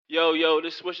Yo,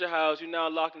 this is Swisher House. You're now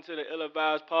locked into the Ill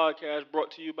Advised podcast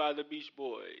brought to you by the Beach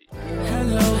Boys.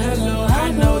 Hello,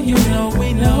 I know you know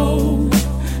we know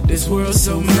this world's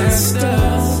so messed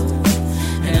up,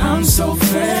 and I'm so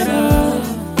fed up,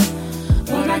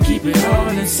 but I keep it all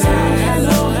inside.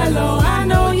 Hello, I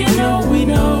know you know we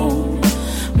know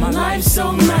my life's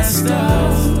so messed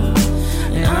up,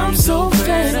 and I'm so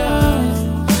fed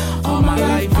up. All my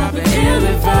life I've been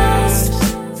ill-advised,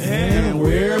 and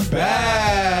we're back.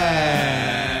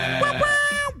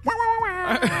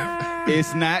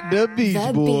 It's not the Beach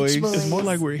Boys. It's more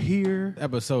like we're here.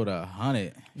 Episode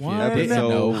 100.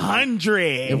 Episode 100.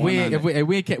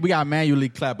 If we got manually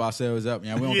clap ourselves up,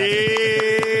 man. We don't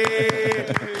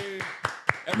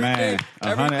Man,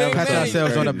 100 pat episodes.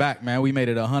 ourselves on the back, man. We made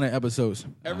it 100 episodes.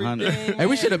 100. Hey,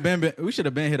 we should have been hit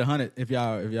 100 if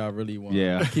y'all really want.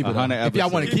 Yeah, keep it 100 If y'all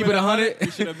want to episodes. keep it 100, We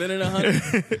should have been in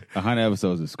 100. 100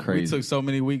 episodes is we crazy. took so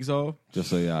many weeks off. Just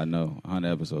so y'all know,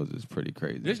 100 episodes is pretty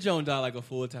crazy. This Jones died like a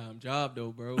full-time job,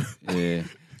 though, bro. Yeah.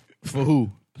 For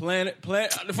who? Planet, for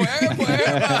everybody.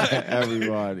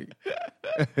 Everybody.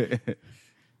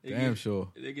 Damn sure.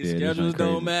 Niggas' Yeah, this schedules one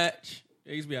don't crazy. match.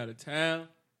 Niggas be out of town.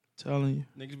 Telling you.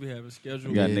 Niggas be having scheduled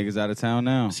We got niggas out of town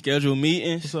now. scheduled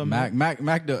meetings. What's up, Mac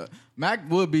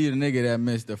would be the nigga that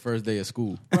missed the first day of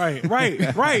school. Right.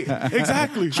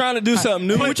 Exactly. Trying to do something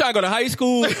new. We trying to go to high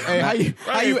school. Hey,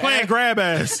 how you playing grab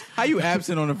ass? How you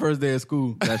absent on the first day of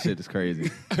school? That shit is crazy.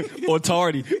 Or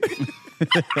tardy.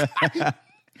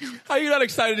 How you not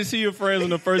excited to see your friends on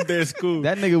the first day of school?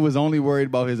 That nigga was only worried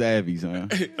about his Abbeys, man.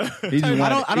 He just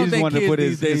I don't think wanted kids to put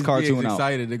these days his cartoon be out.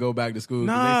 excited to go back to school.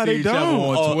 'Cause Nah, they they see each other don't.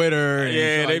 on Twitter. And Yeah,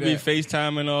 shit they like be that.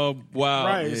 FaceTiming all wild.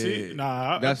 Right. yeah. See,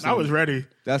 nah, That's I was something. ready.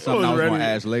 That's something I was going to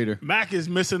ask later. Mac is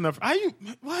missing the. How you?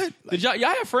 What? Did y'all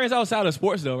have friends outside of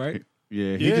sports though, right?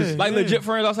 Yeah, he Yeah. just Like legit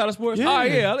friends outside of sports? Yeah. Oh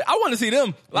yeah, I want to see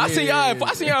them. I seen y'all at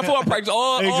football practice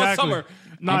all Exactly. summer.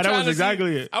 Nah, I'm that trying was to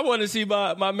exactly see- it. I wanted to see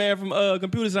my man from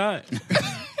computer science.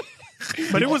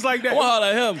 But it was like that. I want to holler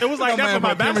at him. It was like that for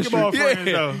my basketball chemistry. friends,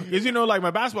 Yeah. though. Because, you know, like my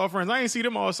basketball friends, I ain't see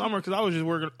them all summer because I was just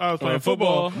working. I was playing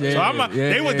football. football. Yeah, So I'm not,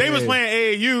 yeah, they was yeah.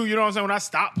 playing AAU, you know what I'm saying? When I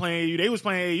stopped playing AAU, they was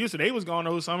playing AAU, so they was gone the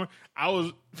whole summer.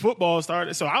 Football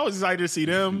started. So I was excited to see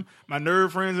them, my nerd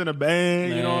friends in the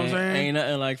band, you know what I'm saying? Ain't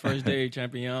nothing like first day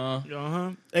champion.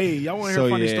 Uh-huh. Hey, y'all want to hear So, a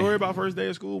funny yeah. story about first day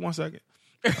of school? 1 second.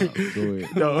 go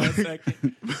ahead. No,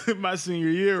 Second. my senior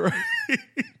year, right?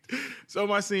 So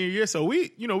my senior year, so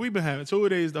we've been having 2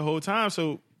 days the whole time.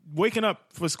 So waking up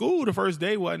for school the first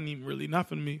day wasn't even really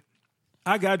nothing to me.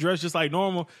 I got dressed just like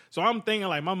normal. So I'm thinking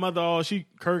like my mother, she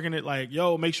kirking it like,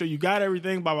 yo, make sure you got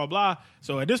everything, blah, blah, blah.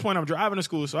 So at this point I'm driving to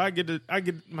school. So I get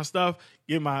my stuff,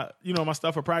 get my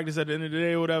stuff for practice at the end of the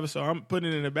day or whatever. So I'm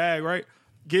putting it in the bag, right?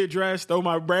 Get dressed, throw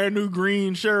my brand new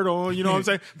green shirt on, you know what I'm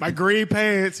saying? My gray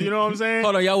pants, you know what I'm saying?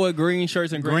 Hold on, y'all wear green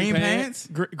shirts and green pants?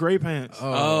 Gray pants.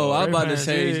 Oh, I was about to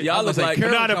say, yeah. y'all look like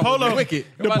Nah, the polo, wicked.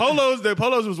 the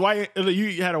polos was white.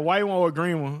 You had a white one or a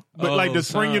green one, but Oh, like the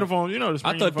spring son. uniform, you know the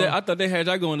spring uniform. I thought they had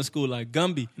y'all going to school like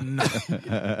Gumby.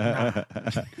 but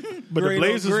green the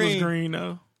blazers on was green. green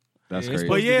though. That's Yeah, it's crazy.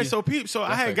 But yeah, to be- so I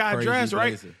That's had a got crazy dressed right.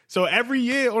 blazer. So every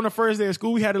year on the first day of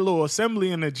school, we had a little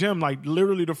assembly in the gym, like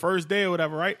literally the first day or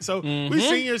whatever, right? So we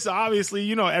seniors, so obviously,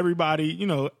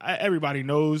 everybody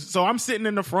knows. So I'm sitting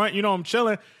in the front, I'm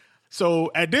chilling.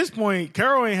 So at this point,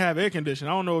 Carol ain't have air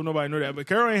conditioning. I don't know if nobody knew that, but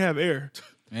Carol ain't have air.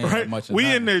 Ain't have Right? much of We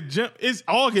that. in the gym. It's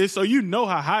August, so you know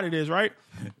how hot it is, right?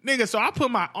 Nigga, so I put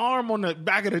my arm on the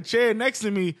back of the chair next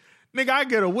to me. Nigga, I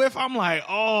get a whiff. I'm like,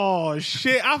 oh,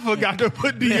 shit, I forgot to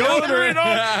put deodorant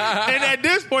on. And at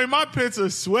this point, my pits are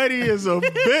sweaty as a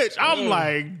bitch. I'm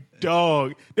like,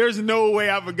 dog, there's no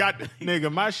way I forgot.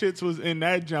 Nigga, my shits was in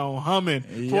that joint humming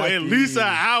for at Yucky. least an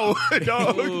hour,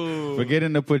 dog.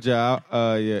 Forgetting to put your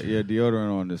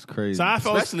deodorant on is crazy. So I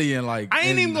felt Especially in like. I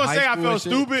ain't in even gonna high say I school felt and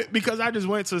shit. stupid because I just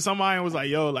went to somebody and was like,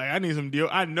 "Yo, like I need some deal."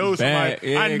 I know Bad.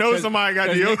 somebody. Yeah, I know 'cause- somebody got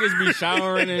 'cause deal. Niggas be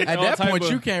showering and At all that type point,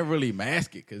 of- you can't really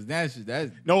mask it because that's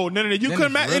No. You Then couldn't it's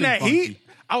imagine in really that funky. heat.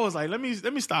 I was like, let me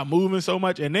stop moving so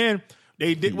much. And then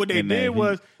they did what they In that did heat.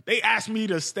 was they asked me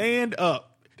to stand up.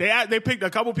 They picked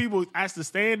a couple people asked to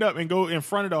stand up and go in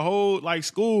front of the whole like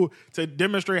school to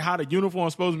demonstrate how the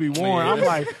uniform's supposed to be worn. Yeah. I'm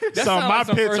like, That so sound my like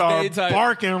some pits first are day type.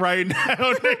 barking right now.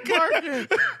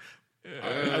 Nigga.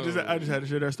 I just had to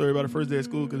share that story about the first day of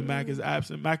school because Mac is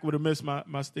absent. Mac would have missed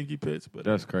my stinky pits. But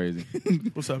That's crazy.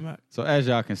 what's up, Mac? So as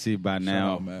y'all can see by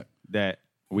now out, Matt. that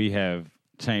we have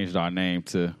changed our name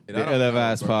to I the don't Ill know,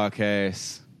 Advised bro.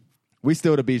 Podcast. We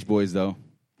still the Beach Boys though.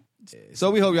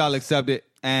 So we hope y'all accept it.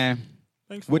 And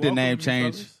Thanks for with the welcoming name me,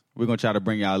 change, fellas. we're gonna try to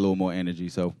bring y'all a little more energy.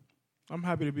 So I'm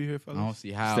happy to be here, I don't fellas.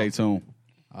 see how. stay tuned.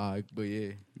 All right, but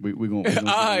yeah, We gonna. All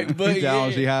right, but he said, I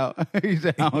don't see how. He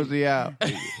said, I don't see how.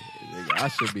 nigga, I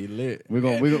should be lit. We're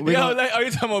gonna. Yo, like, are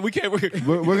you talking about we can't? We're got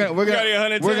it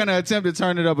 110? gonna attempt to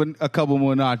turn it up a couple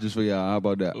more notches for y'all. How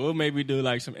about that? We'll maybe do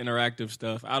like some interactive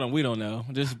stuff. We don't know.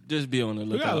 Just be on the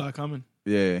We got a lookout. lot coming.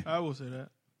 Yeah. I will say that.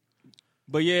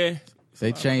 But yeah,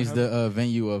 They changed the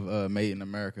venue of Made in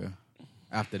America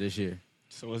after this year.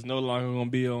 so it's no longer gonna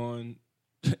be on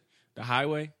the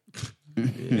highway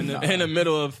in the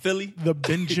middle of Philly. The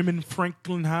Benjamin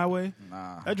Franklin Highway.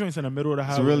 Nah. That joint's in the middle of the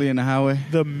highway. It's really in the highway.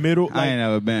 the middle. I ain't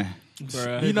never been.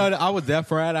 Bruh. You know, I was that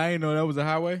fried. I didn't know that was a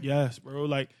highway. Yes, bro.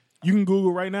 Like you can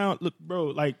Google right now. Look, bro.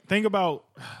 Like think about.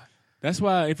 That's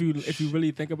why if you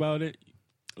really think about it,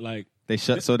 like They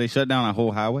shut down a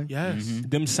whole highway. Yes.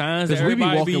 them signs that 'Cause we be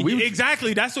everybody walking- we-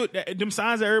 Exactly. That's what them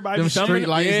signs that everybody. Them be street showing.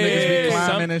 lights niggas be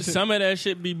climbing and shit. some of that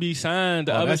shit be signed.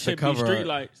 The Oh, other that's the shit be cover street art.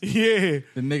 lights. Yeah.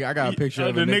 The nigga, I got a picture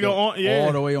of the a nigga on- yeah.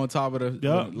 all the way on top of the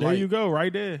Yup. There light. you go.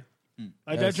 Right there. Like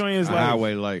that That's joint is A like.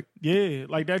 highway, like Yeah.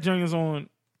 Like that joint is on.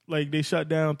 Like they shut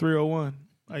down 301.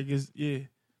 Like it's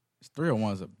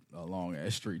 301's a long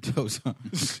ass street though. son.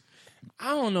 I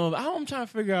don't know. I'm trying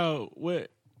to figure out what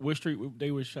street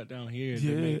they would shut down here.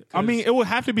 Yeah. I mean, it would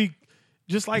have to be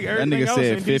just like everything nigga else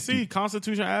said in 50. DC,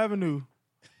 Constitution Avenue.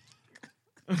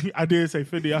 I did say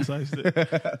 50. I said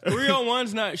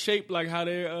 301's not shaped like how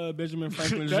their Benjamin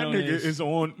Franklin that zone nigga is. is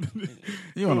on.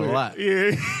 You on a lot.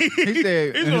 Yeah. he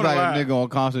said. He's He's on like a lot. a nigga on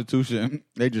Constitution.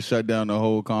 They just shut down the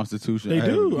whole Constitution. They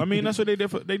do. I mean, that's what they did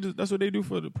for. That's what they do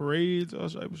for the parades, all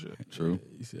type of shit. True.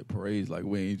 He said parades like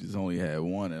we ain't just only had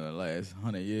one in the last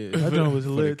 100 years. That joint was for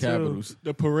the lit too. capitals.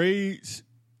 The parades.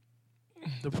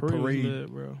 The parade, Parade. was lit,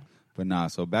 bro. But nah.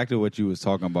 So back to what you was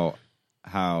talking about.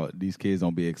 How these kids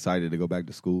don't be excited to go back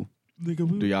to school. Nigga,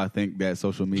 we Do y'all think that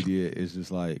social media is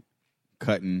just like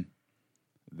cutting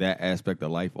that aspect of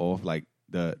life off, like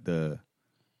the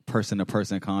person to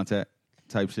person contact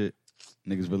type shit?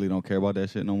 Niggas really don't care about that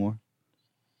shit no more.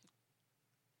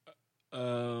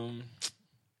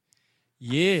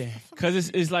 Yeah, because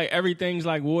it's like everything's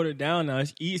like watered down now.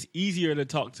 It's easier to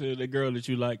talk to the girl that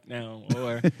you like now, or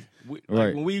like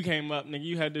Right. when we came up, nigga,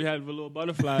 you had to have a little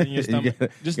butterfly in your You stomach.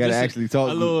 gotta actually talk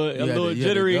a to- little You had to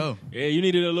jittery. go. Yeah, you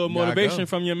needed a little You gotta motivation go.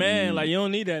 from your man. Like you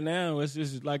don't need that now. It's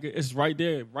just like it's right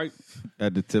there, right,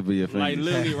 At the tip of your like fingers.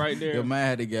 literally right Your there. man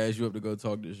had to gas you up to go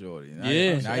talk to Shorty. Now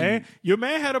Yeah. now And your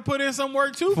man had to put in some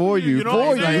work too For you, You know for what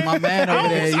I'm you. saying? My man over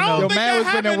there, you I don't know, Your think man that was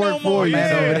putting in happened work no for more. you. man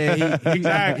Yeah. over there, he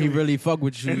Exactly. he really fuck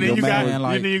with you. And then Your you got, man,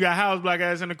 like, and then you got House black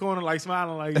ass in the corner, like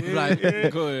smiling, like, yeah, Like, yeah.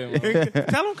 Go ahead, man.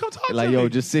 Tell him come talk Like, to yo, me.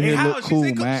 just sit Hey, here and House, look she cool,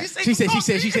 said,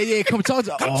 man. she said, yeah, come talk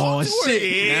to her. Oh, shit.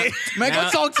 Yeah. Man, go Now-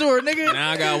 talk to her, nigga.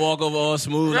 Now I gotta walk over all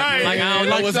smooth, Right. like I don't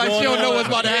know Like what's she going don't on. know what's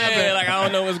about to happen. Yeah, like I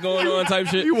don't know what's going on, type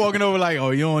shit. You walking over like,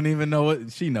 oh, you don't even know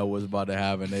what. She know what's about to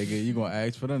happen, nigga. You gonna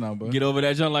ask for the number. Get over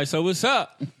that junk, like, so what's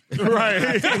up?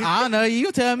 Right. I don't know.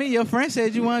 You tell me. Your friend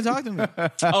said you want to talk to me.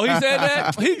 Oh, he said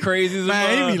that? He crazy as a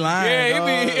Man, mug. he be lying.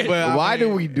 Yeah, he be. But Why do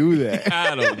we do that?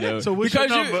 I don't know. So what's your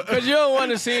number? Because you don't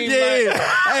want to seem yeah. like.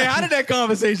 Hey, how did that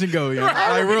conversation go? Yeah?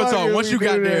 Like real fuck talk. do Once we you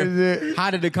got do that there, shit?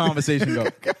 how did the conversation go?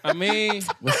 I mean,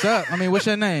 What's up? I mean, what's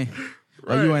your name?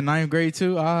 Are you in 9th grade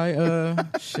too? All right.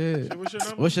 Shit. What's your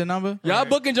number? What's your number? y'all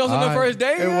booking Joseph on the Alright. first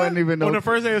day? It wasn't even no. On the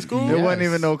first day of school? It Yeah. wasn't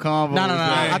even no convo. No.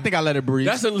 Right. I think I let it breathe.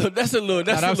 That's a little. That's a little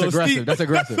that was aggressive. steep. That's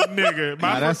aggressive. Nigga,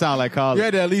 my Nah, that sound like college. You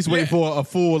had to at least wait for a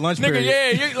full lunch Nigga, period.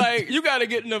 yeah, you like you gotta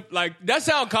get in the like that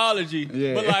sound collegey,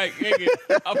 Yeah. but like nigga,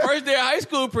 a first day of high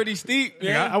school pretty steep.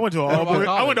 Yeah, Yeah, I went to all about boys.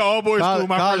 I went to all boys school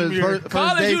my college, freshman year. first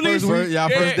College, day, you first least- week. Y'all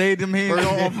Yeah. first date them here.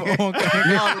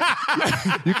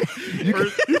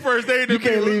 You first day You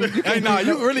can't leave. You Hey, can't nah, leave.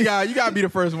 you really got. You gotta be the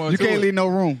first one. You to can't it. leave no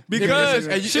room. because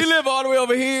Hey, she live all the way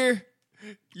over here.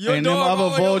 Your And them dog other all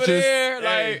the way over vultures- there,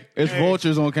 like It's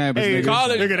vultures on campus, Hey, nigga.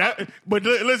 college- nigga, that, but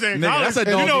listen, Nigga, college, that's a you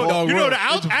dog know, dog you know world. the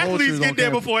It's athletes vultures get on there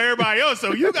campus. before everybody else,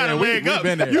 so you got to Yeah, we leg up.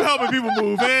 been there. You helping people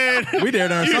move in. We there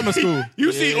during summer school.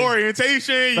 You see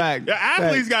orientation. Fact. The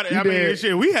athletes got You I mean, did.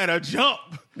 shit, we had a jump.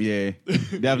 Yeah,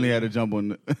 definitely had to jump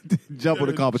on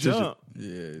the competition. Jump.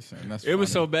 Yeah, son, that's it was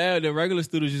funny. so bad that regular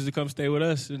students used to come stay with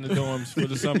us in the dorms for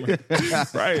the summer.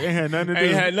 Right. It had nothing to do.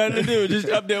 Ain't had nothing to do, just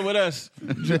up there with us.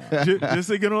 just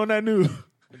to get on that new.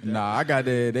 Nah, I got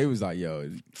there. They was like, yo.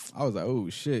 I was like, oh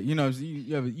shit. You know,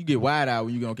 you get wide out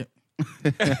when you gonna get.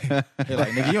 They're like,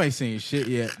 nigga, you ain't seen shit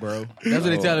yet, bro. That's what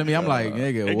they telling me. I'm like,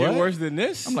 nigga, It what? get worse than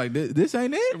this. I'm like, this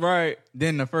ain't it. right.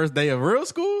 Then the first day of real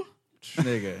school,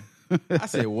 nigga. I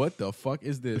said, what the fuck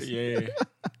is this? Yeah.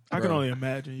 I can Bro. only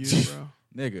imagine you, bro.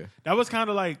 Nigga. That was kind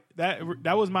of like that.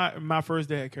 That was my first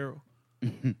day at Carroll.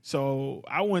 So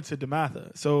I went to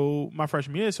DeMatha. So my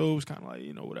freshman year, so it was kind of like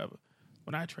whatever.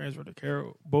 when I transferred to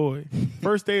Carroll, boy,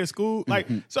 first day of school, like,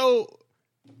 so,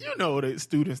 you know, the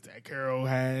students that Carroll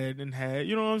had,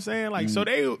 you know what I'm saying? Like,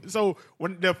 so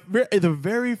when the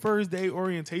very first day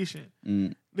orientation,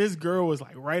 this girl was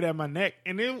like right at my neck,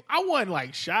 and I wasn't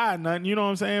like shy or nothing, you know what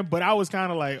I'm saying? But I was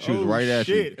kind of like, She was right at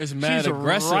you. shit. It's mad She's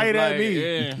aggressive. right at like, me.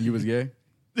 Yeah. You was gay?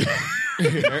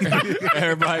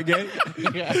 Everybody gay?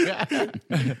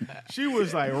 She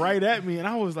was like right at me, and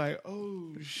I was like,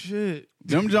 oh shit.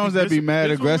 Them Jones that be mad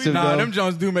this what we- aggressive Nah, though. them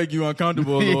Jones do make you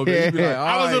uncomfortable a little bit. You be like,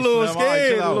 I was a "All little right, Slim, all right,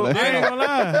 scared. chill out." I ain't gonna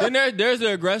lie. Then there's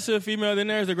the aggressive female. Then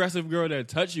there's the aggressive girl that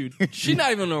touch you. She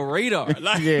not even on the radar.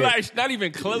 Like, Yeah. like she's not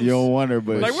even close. You don't want her,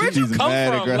 but Like, where'd you she's come mad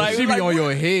from? aggressive. Like, She be on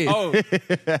your head. Oh,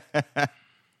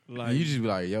 And like you just be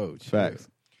like, yo, chill. Facts.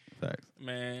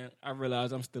 man, I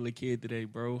realize I'm still a kid today,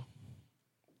 bro.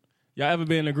 Y'all ever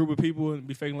been in a group of people and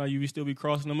be faking like you still be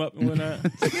crossing them up and whatnot?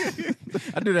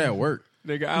 I do that at work.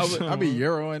 Nigga, I be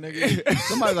Euroing, nigga.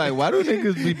 Somebody's like, why do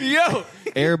niggas be yo,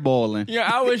 airballing?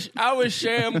 I was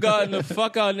sham guarding the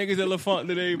fuck out niggas at LaFont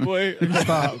today, boy.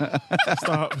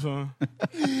 Stop, son.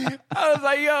 I was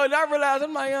like, yo, and I realized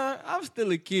I'm like, I'm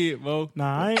still a kid, bro.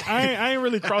 Nah, I ain't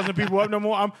really crossing people up no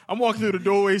more. I'm walking through the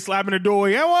doorway, slapping the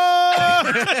doorway. And what?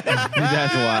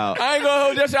 That's wild. I ain't gonna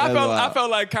hold that shit. I That's felt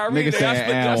wild. like Kyrie. Nigga Today. I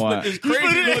saying, split and this what?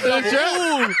 crazy little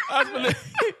double.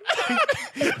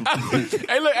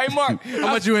 Hey, look, hey, Mark. How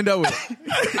much you end up with?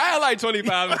 I had like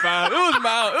 25 and 5. It was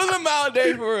mild. It was a mild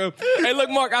day for real. Hey, look,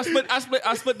 Mark. I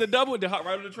split the double and then hop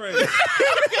right on the train.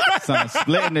 Son,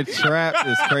 splitting the trap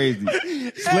is crazy.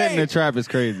 Splitting the trap is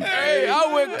crazy. Hey,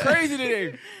 I went crazy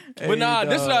today. But nah,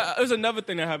 dog. there's another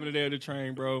thing that happened today at the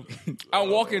train, bro. I'm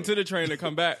walking to the train to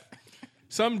come back.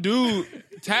 Some dude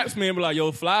taps me and be like,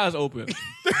 yo, fly's open.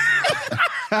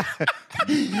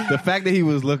 The fact that he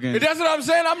was looking. And that's what I'm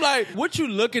saying. I'm like, what you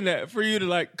looking at for you to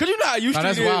like? Cause you know how U Street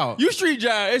that's is. wild. U Street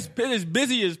job, it's as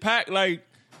busy as packed. Like,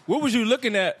 what was you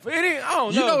looking at? It ain't, I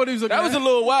don't know. You know what he was looking That was at? a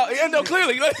little wild. Yeah, no,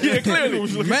 clearly. Yeah,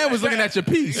 clearly. Man was looking at your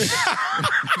piece.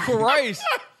 Christ.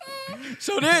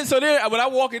 So then when I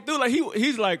walk it through, like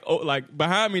he's like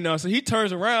behind me now, so he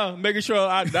turns around, making sure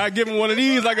I give him one of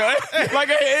these, like a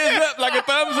heads up, like a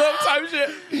thumbs up type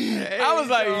shit. I was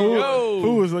like, yo,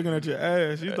 Who was looking at your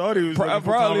ass? You thought he was looking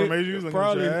for confirmation. He was looking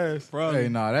at your ass. Hey,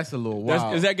 nah, that's a little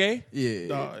wild. Is that gay? Yeah.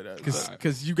 Nah, that's-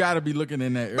 Because you got to be looking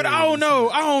in that But area. I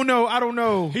don't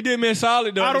know. He did me a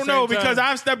solid though. I at the don't know same because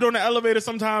time. I've stepped on the elevator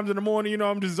sometimes in the morning. You know,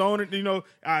 I'm just zoning. You know,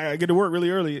 I get to work really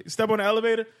early. Step on the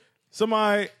elevator.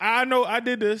 Somebody, I know I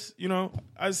did this. You know,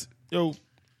 get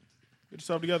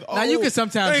yourself together. Now, you can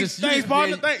sometimes thanks, just- thanks,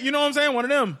 partner. You know what I'm saying? One of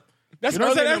them. That's You know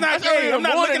what I'm early saying? in That's the- not early gay. in I'm the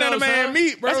not morning, looking at a though, man son.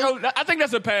 meet, bro. I think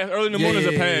that's a pass. Early in the morning is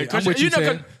a pass. I'm with you,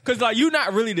 Ted. Because like you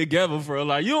not really together for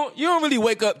like you don't really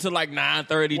wake up to like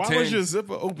 9:30, Why 10. was your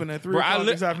zipper open at 3 Bro, o'clock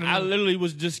this afternoon? I literally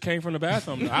just came from the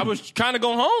bathroom. I was trying to go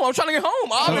home. I was trying to get home,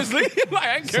 obviously. Like,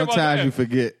 I ain't care about Sometimes that. you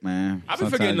forget, man. I've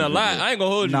been Sometimes forgetting you a lot. forget. I ain't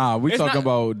gonna hold you. Nah, we It's talking not-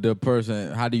 about the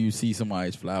person. How do you see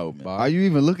somebody's flower? Are you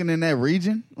even looking in that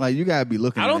region? Like, you gotta be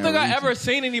looking. I don't in think that I region. ever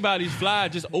seen anybody's fly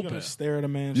just You open. gotta stare at a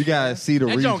man. You gotta see the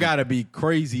That region. joint got to be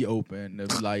crazy open.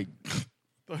 Like,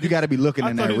 You gotta be looking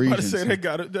I in thought that he was about to region. say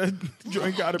that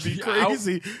joint gotta be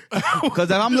crazy.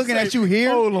 Because if I'm looking at you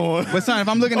here, Hold on. but son, if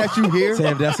I'm looking at you here,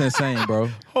 Sam, that's insane, bro.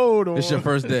 Hold on. It's your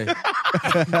first day.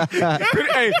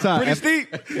 Hey, Son, pretty if-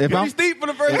 steep. if Pretty I'm- steep for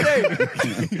the first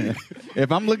day.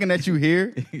 if I'm looking at you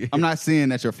here, I'm not seeing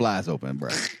that your fly's open, bro.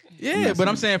 Yeah, but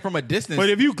I'm saying from a distance. But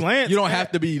if you glance, you don't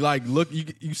have to be like look.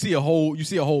 You see a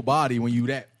whole body when you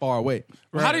that far away.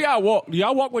 How do y'all walk? Do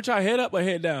y'all walk with y'all head up or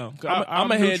head down? 'Cause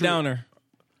I'm a I'm head neutral. downer.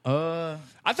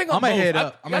 I think I'm a both. head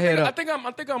up. I'm a head up. I think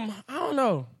I'm. I don't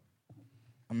know.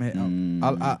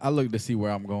 I look to see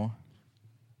where I'm going.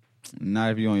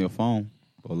 Not if you're on your phone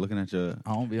or looking at your.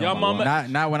 I don't be Y'all on my mama-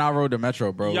 phone. Not when I rode the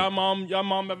metro, bro. Y'all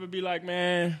mom ever be like,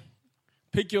 man,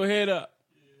 pick your head up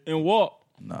and walk.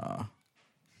 Nah.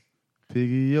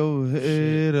 Piggy your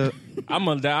head up.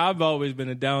 I've always been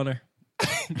a downer.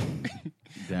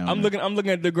 Down I'm there.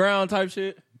 looking at the ground type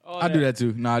shit. All I do that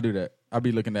too. No, I do that. I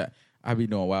be looking at. I be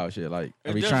doing wild shit. Like I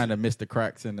It be just- trying to miss the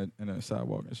cracks in the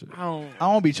sidewalk and shit. I don't.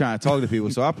 I don't be trying to talk to people,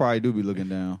 so I probably do be looking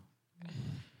down.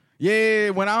 Yeah,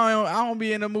 when I don't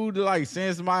be in the mood to like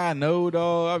send somebody I know,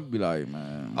 dog. I be like,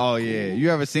 man. Oh yeah, you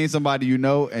ever seen somebody you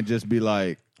know and just be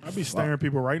like I be staring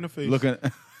people right in the face. looking?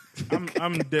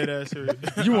 I'm dead ass serious.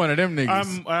 You one of them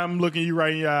niggas. I'm looking you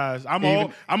right in your eyes. I'm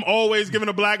Even- I'm always giving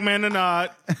a black man a nod.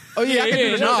 Oh yeah, I can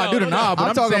do the no nod. doubt, Do the no nod. But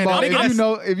I'm talking saying, about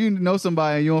nigga, if you know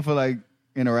somebody and you don't feel like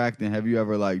interacting. Have you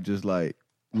ever like just like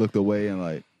looked away and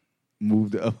like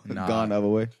moved Nah. gone the other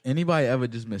way? anybody ever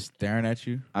just been staring at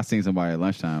you? I seen somebody at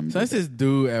lunchtime. So that's this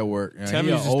dude at work. Tell me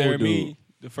he used an to stare old at me.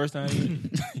 dude. The first time you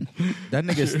That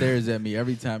nigga stares at me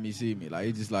every time he see me. Like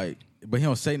he just like, but he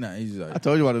don't say nothing. He's just I like,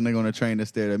 told you about the nigga on the train that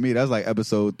stared at me. That's like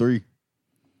episode 3.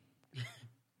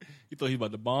 thought he was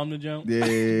about to bomb the jump. Yeah. Go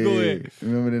ahead.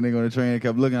 Remember the nigga on the train that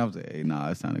kept looking? I was like, hey, nah,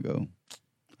 it's time to go.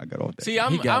 I got off that. See,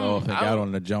 he got off and got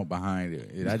on the jump behind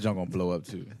it. Yeah, that jump gonna blow up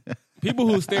too. people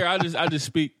who stare. I just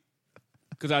speak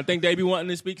because I think they be wanting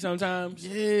to speak sometimes.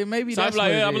 Yeah, maybe So I'm that's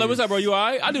like, what it I'm like, is. what's up, bro? You all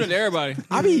right? I do that to everybody.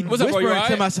 I be What's up, bro? You whispering all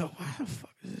to right? myself, why the fuck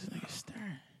is this nigga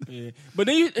staring? Yeah. But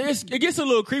then it gets a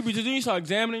little creepy. Just then you start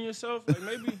examining yourself. Like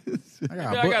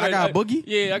maybe I got a boogie.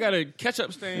 Yeah, I got a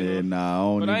ketchup stain. Yeah, on. nah, I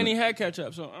don't But I ain't even- even had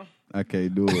ketchup, so I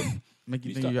can't do it. Make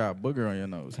you think you got a booger on your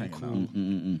nose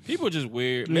hanging out. people just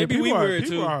weird. Yeah, Maybe we people weird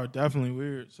people too. are definitely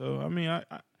weird. So I mean, I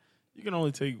you can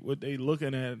only take what they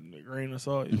looking at in a grain of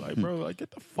salt. You're like, bro, like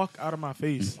get the fuck out of my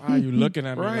face. Why are you looking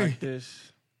at me Right. like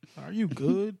this? Are you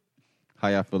good? How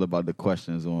y'all feel about the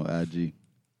questions on IG?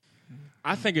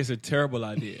 I think it's a terrible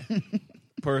idea,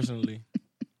 personally.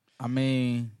 I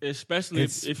mean, Especially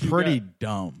it's if you pretty got,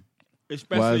 dumb Why is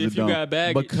especially it if you dumb? got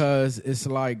baggage. because it's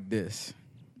like this.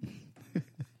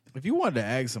 If you wanted to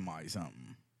ask somebody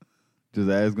something, Just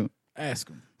ask them. ask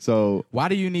them. So Why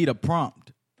do you need a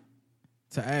prompt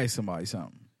to ask somebody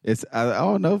something? it's I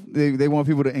don't know. They want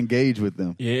people to engage with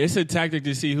them. Yeah, it's a tactic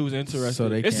to see who's interested. So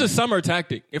they it's can- a summer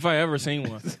tactic, if I ever seen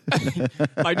one.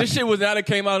 Like this shit was now that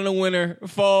came out in the winter,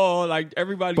 fall. Like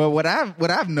everybody. But what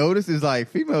I've noticed is like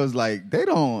females like they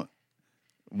don't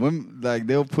women like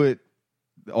they'll put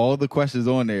all the questions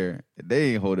on there.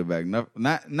 They ain't holding back.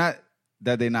 Not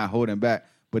that they're not holding back,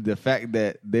 but the fact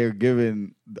that they're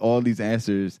giving all these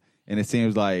answers and it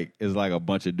seems like it's like a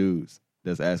bunch of dudes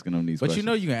that's asking them these But questions. you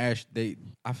know you can ask.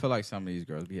 I feel like some of these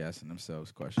girls be asking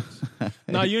themselves questions.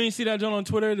 No, you ain't see that John on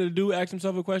Twitter. The dude asked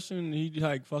himself a question and he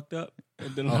like fucked up.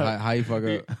 And then Oh, how you fuck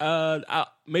up?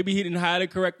 maybe he didn't hide it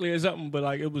correctly or something, but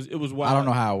like it was wild. I don't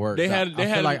know how it works. They had- I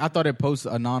had- feel like I thought it posts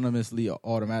anonymously or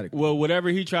automatically. Well, whatever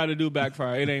he tried to do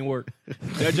backfired. It ain't work.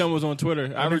 That jump was on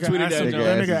Twitter. I retweeted that Nigga jump.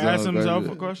 That nigga asked asked himself himself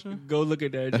a a question. Go look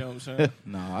at that jump, son.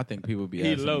 No, I think people be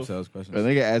He asking low. themselves a questions.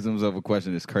 nigga ask himself a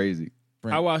question is crazy.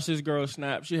 I watched this girl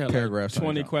snap. She had like Paragraphs on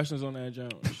 20 that jump. questions on that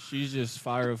jump. She's just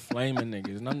fire flaming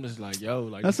niggas, and I'm just like, yo,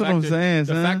 like That's the what fact I'm that- saying,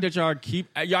 The son. fact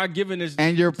that y'all giving this.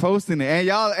 And you're posting it, and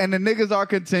y'all and the niggas are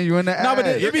continuing to No, but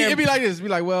ask. it be like this. Be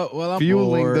like, well, I'm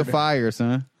fueling bored. the fire,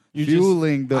 son. You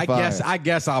Fueling the fire. I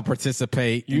guess I'll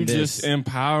participate. You in just this.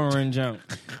 empowering jump.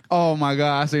 Oh my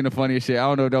god, I seen the funniest shit. I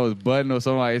don't know if that was Button or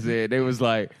somebody said they was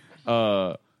like,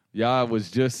 y'all was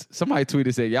just somebody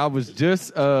tweeted said y'all was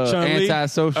just Chun-Li?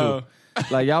 antisocial.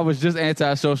 Like y'all was just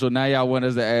antisocial. Now y'all want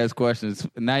us to ask questions.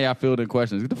 Now y'all fielding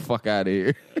questions. Get the fuck out of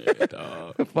here.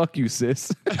 Fuck you,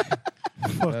 sis.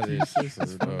 That is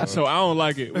sister, dog. So I don't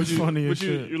like it. That's funny as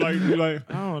shit. You like? You like?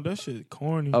 I don't know, that shit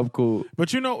corny. I'm cool.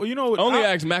 But you know. Only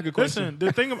ask Mac a question. Listen,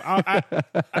 the thing about I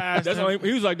asked That's him, only,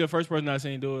 he was like the first person I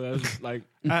seen do it. I was like,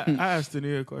 I asked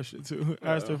Tania a question too.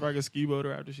 I asked her if I could ski boat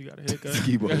her after she got a haircut.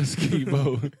 ski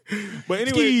boat. But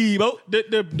anyway, Ski boat.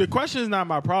 the question is not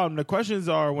my problem. The questions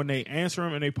are when they answer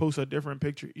them and they post a different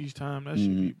picture each time. That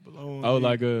should be blowing. Oh, me.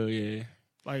 like yeah.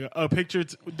 like a picture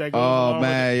that goes. Oh along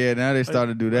man, yeah. Now they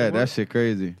started to do that. like That what? shit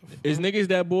crazy. Is niggas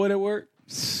that bored at work?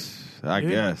 I Yeah.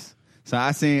 guess. So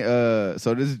I seen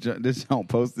so this Joe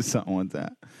posted something one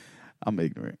time. I'm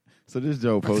ignorant. So this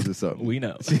Joe posted something. We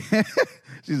know.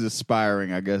 She's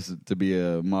aspiring, I guess, to be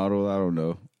a model. I don't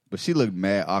know, but she looked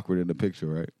mad awkward in the picture,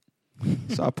 right?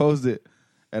 So I posted,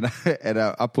 and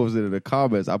I posted in the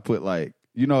comments. I put like,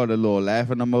 you know, the little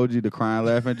laughing emoji, the crying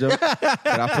laughing joke,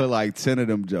 and I put like 10 of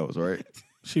them jokes, right?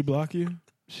 She block you?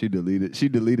 She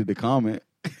deleted the comment.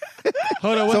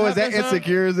 Hold on. What So is that happened, son?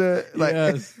 insecure? Is it like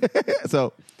Yes.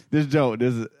 so? This Joe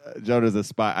is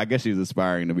aspiring. I guess she's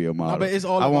aspiring to be a model. No, but it's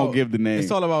all I about, won't give the name. It's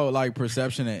all about like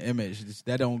perception and image.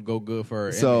 That don't go good for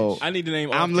her. So image. I need the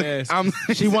name. I'm looking.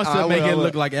 She wants to I make will, it I will.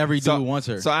 look like every dude wants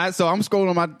her. So I'm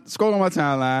scrolling my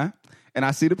timeline and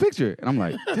I see the picture and I'm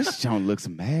like, this Joan looks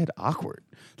mad awkward.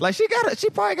 Like she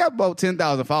probably got about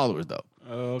 10,000 followers though.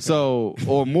 Oh, okay. So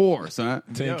or more, son.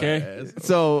 10K.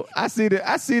 So I see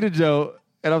the Joe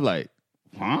and I'm like,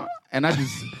 huh? And I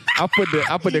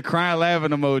put the crying laughing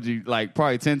emoji like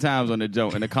probably 10 times on the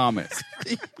joke in the comments.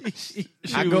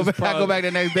 I go back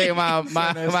the next day and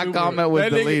my comment was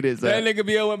deleted. So. That nigga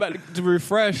Bill went back to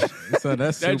refresh. So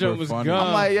that's That super joke was funny. gone.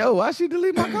 I'm like, yo, why she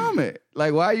delete my comment?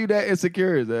 Like, why are you that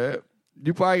insecure, man?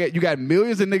 You probably got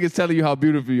millions of niggas telling you how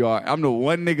beautiful you are. I'm the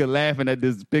one nigga laughing at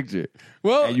this picture.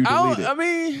 Well, And you delete it. I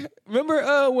mean,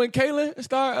 remember when Kaylin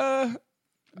started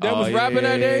that was Oh, rapping yeah,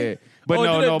 that day? yeah. But Oh,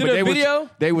 no, did no. a- But did a video?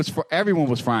 they was everyone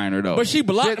was frying her though. But she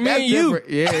blocked me That's and you. different.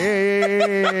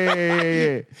 Yeah.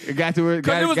 It got to her. Cause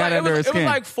Got, got under her it was skin.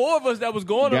 like 4 of us that was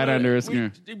going Got on. under it. her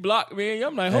skin. She blocked me and you.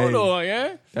 I'm like, hold Hey. on,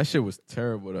 yeah. That shit was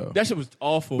terrible though. That shit was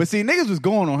awful. But see, niggas was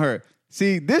going on her.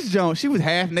 See, this Joan, she was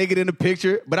half naked in the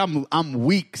picture, but I'm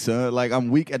weak, son. Like I'm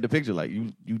weak at the picture. Like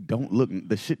you don't look,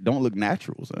 the shit don't look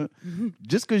natural, son.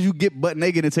 Just because you get butt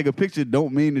naked and take a picture,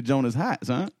 don't mean the Joan is hot,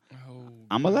 son.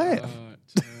 I'ma laugh.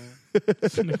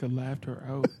 This nigga laughed her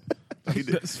out.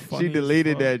 That's funny She as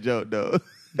deleted fuck. that joke though.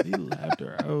 He laughed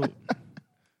her out.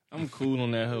 I'm cool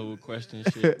on that whole question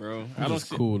shit, bro. I don't just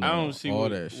see. cool I on don't see all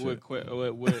what, that shit.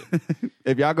 what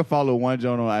If y'all could follow one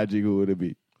Joan on IG, who would it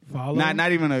be? Follow.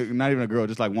 Not even a girl,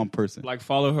 just like one person. like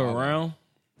follow her around.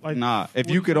 like, Nah, if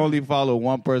what you is could that? only follow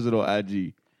one person on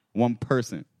IG, one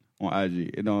person on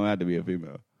IG, it don't have to be a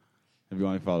female. If you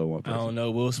only follow one I person. don't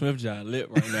know. Will Smith job lit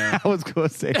right now. I was gonna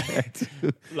say that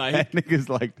too. Like- that niggas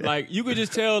like that. Like you could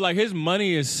just tell, like his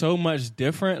money is so much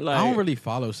different. Like I don't really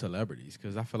follow celebrities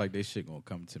because I feel like they shit gonna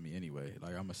come to me anyway.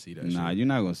 Like I'm gonna see that. Nah, shit. you're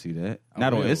not gonna see that.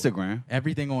 Not on will. Instagram.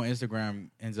 Everything on Instagram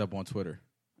ends up on Twitter.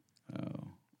 Oh,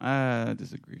 I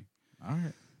disagree. All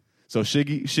right. So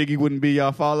Shiggy wouldn't be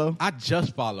y'all follow. I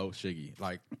just followed Shiggy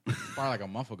like probably like a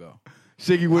month ago.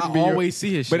 Shiggy wouldn't I be. always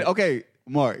see his shit. But okay,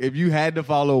 Mark, if you had to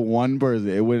follow one person,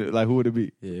 it would who would it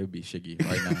be? Yeah, it would be Shiggy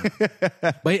right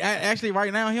now. But actually,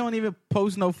 right now, he don't even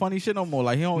post no funny shit no more.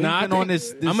 Like he don't. Nah, He's been on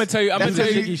this. I'm gonna tell you. I'm gonna That's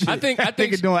tell what you. Shiggy I shit. think.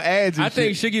 Nigga doing ads. And I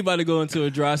think shit. Shiggy about to go into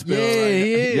a dry spell. Yeah, right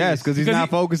he is. Yes, because he's not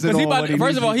focusing on he about, what he first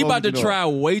needs of all, to he be about to focusing on. try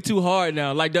way too hard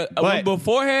now. Like But-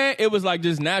 beforehand, it was like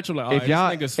just natural. Like, all If right, y'all,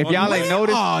 this nigga's if funny. y'all ain't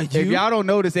noticed, are if you y'all don't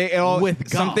notice, they all with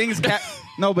some God? things.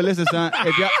 No, but listen, son.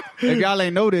 If y'all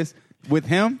ain't noticed with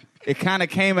him, it kind of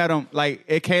came at him like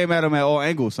it came at him at all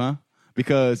angles, huh?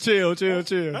 Because chill.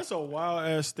 That's a wild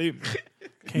ass statement.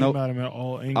 Came Nope. out of him at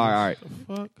all angles. all right,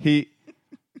 The fuck?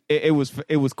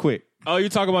 it was quick Oh, you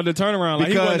talking about the turnaround? Like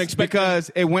he wasn't expecting.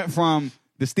 because it went from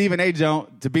the Stephen A.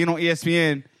 Joint to being on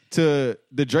ESPN to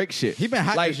the Drake shit. He been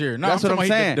hot Like, this year. No, that's I'm what I'm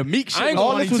talking about saying. The Meek shit. I ain't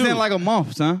All gonna this was too. in like a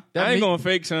month, son. I ain't going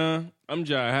fake, son. I'm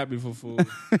just happy for fool.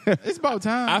 It's about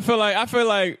time. I feel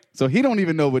like So he don't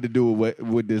even know what to do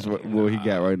with this what he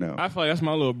got right now. I feel like that's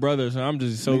my little brother. So I'm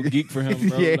just so geek for him,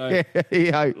 bro. yeah,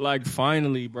 yeah. Like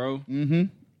finally, bro.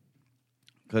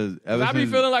 Because I be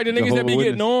feeling like the niggas that be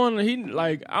getting on. He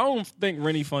like I don't think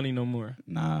Rennie funny no more.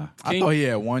 Nah. I thought he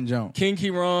had one jump. King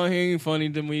Kieran, he ain't funny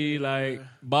to me. Like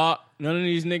Bop, none of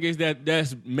these niggas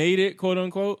that's made it, quote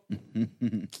unquote.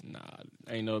 Nah,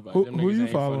 ain't nobody. Who- Them who niggas you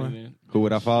ain't following? funny, man. Who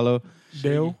would I follow?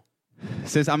 Dale.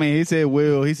 Since he said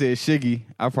Will, he said Shiggy.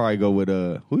 I'll probably go with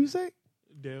who you say?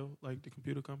 Dale, like the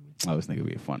computer company. Oh, this nigga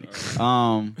being funny.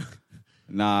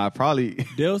 Nah, probably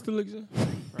Dale still exists?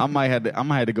 I might have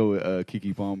to go with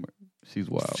Kiki Palmer. She's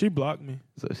wild. She blocked me.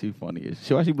 So she funny as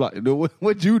shit. Why she blocked?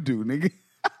 What'd you do, nigga?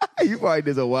 You probably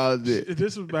did some wild shit.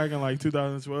 This was back in like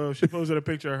 2012. She posted a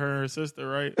picture of her and her sister,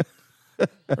 right?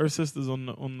 Her sister's on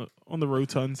the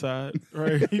rotund side,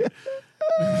 right?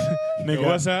 Nigga,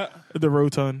 What's that? the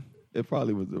rotund. It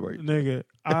probably was the right. Nigga,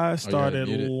 I started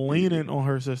get it. leaning on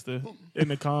her sister in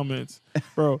the comments.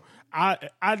 Bro,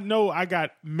 I know I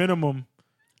got minimum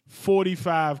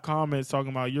 45 comments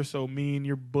talking about you're so mean,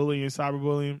 you're bullying,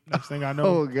 cyberbullying. Next thing I know,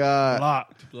 Oh God.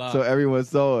 blocked. Block. So everyone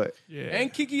saw it. Yeah.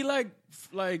 Ain't Kiki like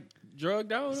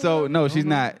drugged out? So no, she's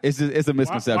not. It's a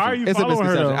misconception. why are you it's a following her,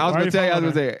 misconception. though? I was Why gonna are you tell you. I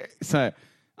was following gonna say, son.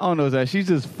 I don't know, son. She's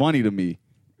just funny to me.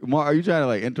 Mark, are you trying to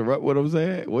like interrupt what I'm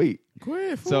saying? Wait. Go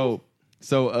ahead, fool.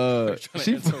 So Trying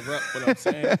she to interrupt what I'm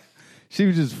saying. she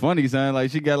was just funny, son. Like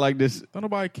she got like this. Don't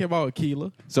nobody care about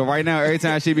Keela. So right now, every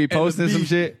time she be posting some beat.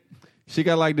 shit, she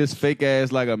got like this fake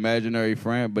ass like imaginary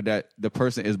friend, but that the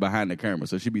person is behind the camera.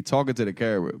 So she be talking to the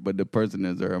camera, but the person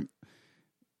is her.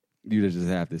 You just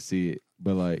have to see it.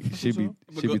 But like she be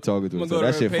talking to I'm her. gonna So go that to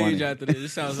her shit page funny. after this.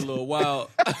 This sounds a little wild.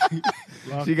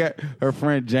 She got her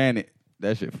friend Janet.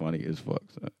 That shit funny as fuck.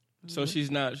 So. So she's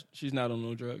not on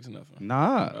no drugs or nothing.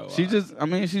 Nah, Oh, she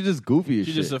wow. she's just goofy as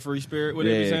She's shit. just a free spirit. What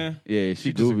they be saying? Yeah,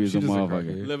 she goofy as a she just a motherfucker.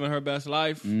 crackhead. Living her best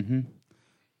life. Mm-hmm.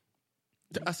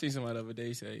 I seen somebody the other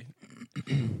day say,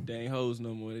 "They ain't hoes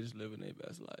no more. They just living their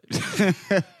best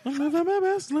life." I'm living my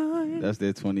best life. That's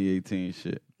their 2018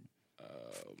 shit.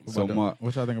 So Mark,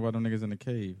 What y'all think about them niggas in the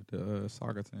cave, the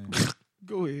soccer team?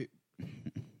 Go ahead.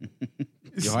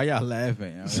 Yo, how y'all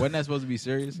laughing? Yo? Wasn't that supposed to be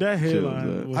serious? That headline.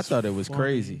 Chill, was I thought it was funny.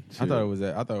 crazy. I Chill. thought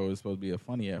it was supposed to be a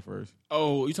funny at first.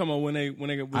 Oh, you talking about when they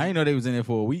I didn't know they was in there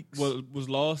for a week. was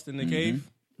lost in the cave?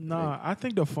 Nah, I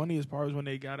think the funniest part was when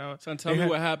they got out. Son, tell me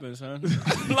what happened, son.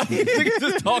 Like, niggas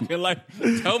just talking. Like,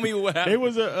 tell me what happened. They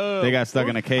was They got stuck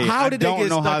in a cave. How did they I don't get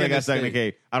know how stuck they in got the stuck in a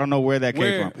cave? cave. I don't know where that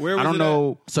came from. Where I was don't it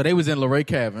know. So they was in Luray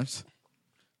Caverns.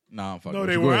 Nah, I'm fucking. No, with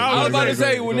they you. were Go ahead. out. I was about to Go say,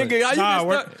 ahead, well, go ahead. nigga, how Nah, you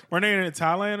get stuck? weren't they in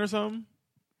Thailand or something?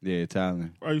 Yeah,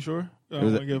 Thailand. Are you sure? I It don't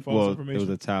was want to get false it information. was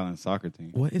a Thailand soccer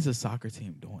team. What is a soccer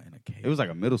team doing in a cave? It was like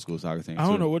a middle school soccer team. I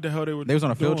don't too. know what the hell they were. They was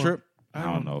on a field doing. trip. I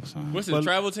don't know, son. What's it, But-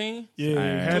 travel team? Yeah, I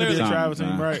it had to be a something, travel team,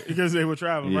 son. right? Because they were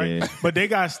traveling, Yeah. right? But they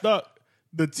got stuck.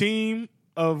 The team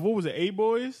of what was it, 8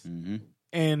 boys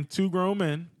and 2 grown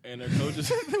men And their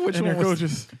coaches. Which and their one was?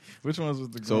 coaches. Which ones was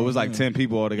the? So it was like 10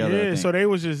 people all together. I Yeah, think. so they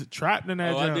was just trapped in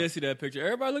that. Oh, I jump. did see that picture.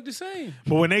 Everybody looked the same.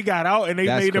 But when they got out and they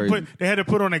That's made them crazy. they had to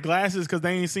put on their glasses because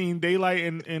they ain't seen daylight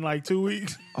in like 2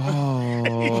 weeks.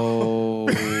 Oh.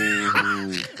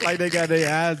 like they got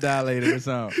their eyes dilated or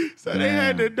something. So they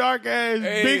had the dark ass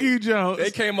Hey, Biggie jumps.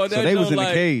 They came out that So they was joint in the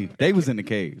like, cave. They was in the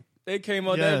cave. They came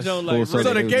out Yes. that joint Full like circle.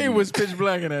 So the Riddick. game was pitch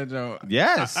black in that joint.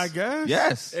 Yes. I guess.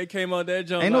 Yes. They came out that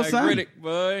joint Ain't no like sun. Riddick,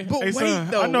 boy. But Hey,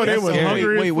 son, I know they was scary.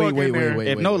 hungry Wait, as wait, fuck wait, in there. wait,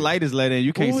 If wait. no light is let in,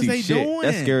 you can't was see they shit. doing?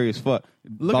 That's scary as fuck.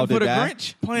 Looking About for to the die?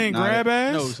 Grinch. Playing Nah, grab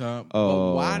ass. No, son.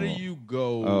 Oh. But why do you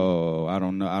go? Oh, I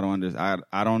don't know. I don't understand.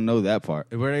 I don't know that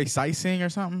part. Were they sightseeing or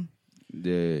something?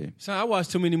 Yeah. Son, I watched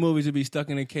too many movies to be stuck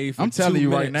in a cave for I'm telling 2 you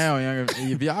minutes. right now, young,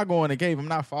 if y'all go in the cave, I'm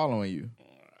not following you.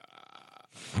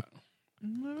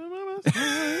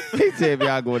 He said, if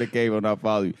y'all go to the cave, I'm not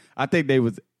follow you. I think they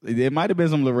was. It might have been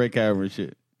some Luray Cavern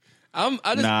shit. I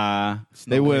just Nah,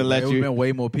 they wouldn't let There you. been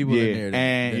way more people Yeah, in there.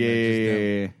 and than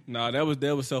just them. Nah,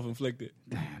 that was self-inflicted.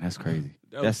 Damn, that's crazy.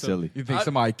 That was That's so- silly. You think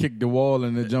somebody kicked the wall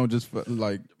and the joint just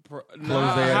like?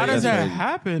 Nah, their- How does That's that crazy.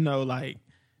 happen though? Like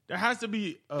there has to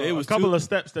be They a was couple too- of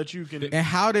steps that you can. And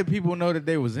how did people know that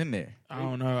they was in there? I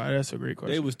don't know. That's a great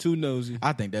question. They was too nosy.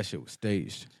 I think that shit was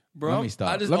staged. Bro, Let me stop.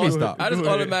 I just, Let me auto- stop. I just Go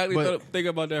ahead. automatically But- think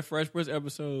about that Fresh Prince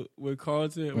episode with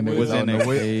Carlton. When they with, was in out their in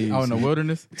the caves. out in the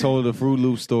wilderness. Told the Fruit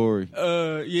Loop story.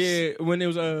 yeah, when it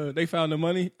was they found the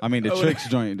money. I mean, the Oh, tricks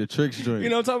joint. The tricks joint. You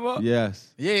know what I'm talking about?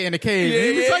 Yes. Yeah, in the cave. Yeah,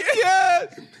 He was yeah, like,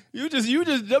 yes. You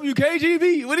just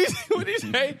WKGB. What he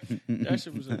say? That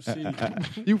shit was obscene.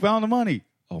 You found the money.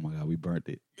 Oh my God, we burnt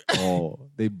it. Oh,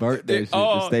 they burnt that shit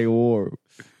Oh. to stay warm.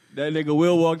 That nigga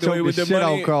Will walked away Choke with the the shit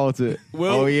money. out Carlton. Will,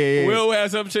 Oh yeah, yeah. Will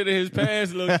had some shit in his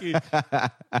pants, little kid.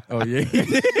 oh yeah.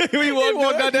 he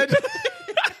walked out that.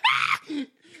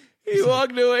 He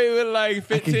walked away with like I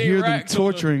 15 can hear them racks.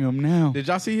 torturing him now. Did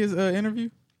y'all see his interview?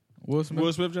 Will Smith.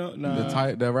 Will Smith jump?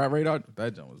 Nah. The rap radar.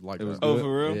 That jump was like It was that. Oh, good.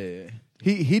 for real? Yeah.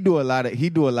 He do a lot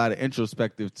of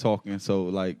introspective talking. So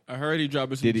like, I heard he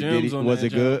dropping some did gems he? on Was that it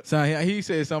jump. good? So he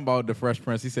said something about the Fresh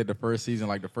Prince. He said the first season,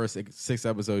 like the first 6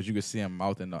 episodes, you could see him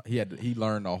mouthing. He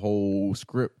learned the whole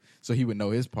script, so he would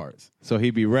know his parts. So he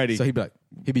be ready. So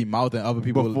he'd be mouthing other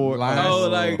people Before- lines Oh,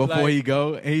 like- before like- he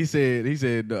go. And he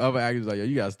said the other actors was like, yo,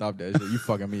 you gotta stop that shit. You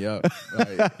fucking me up.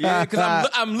 Like, Yeah, because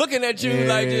I'm looking at you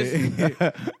like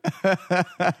just.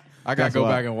 I gotta That's go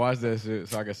wild. back and watch that shit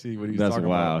so I can see what he's That's talking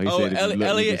wild. about. He Oh, said if you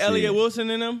look, you can see Elliot it. Wilson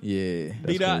and them. Yeah,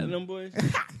 B Dot crazy. and them boys.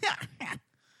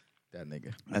 that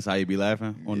nigga That's how you be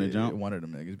laughing on the Yeah, jump. One of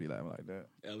them niggas be laughing like that.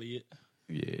 Elliot.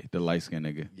 Yeah, the light skinned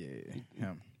nigga. Yeah,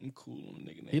 him. I'm cool on the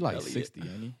nigga named He like Elliot. 60, ain't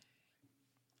he?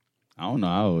 I don't know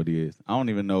how old he is. I don't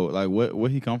even know like where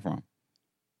he come from.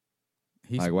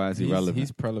 Like, why is he relevant?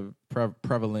 He's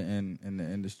prevalent in the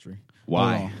industry.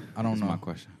 Why? Hold on. I don't That's know. my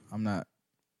question. I'm not.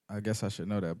 I guess I should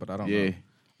know that, but I don't Yeah. know.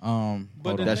 But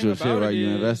Hold the on. That's thing your shit, about it right? You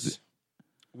is, invested.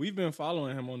 We've been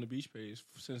following him on the Beach page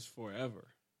since forever.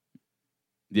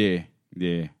 Yeah,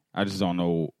 yeah. I just don't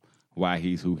know why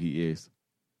he's who he is.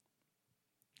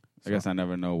 I guess I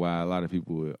never know why a lot of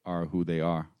people are who they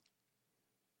are.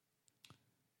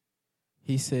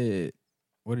 He said,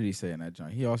 what did he say in that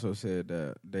joint? He also said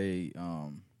that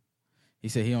he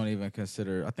said he don't even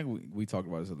consider, I think we talked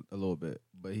about this a little bit,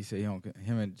 but he said him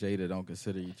and Jada don't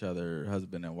consider each other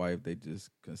husband and wife. They just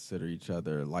consider each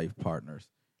other life partners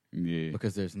Yeah.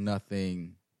 because there's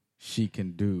nothing she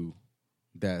can do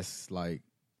that's like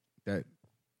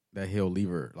that he'll leave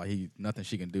her. Like nothing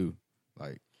she can do.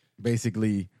 Like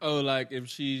basically, Oh, like if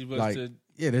she was like, to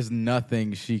yeah, there's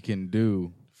nothing she can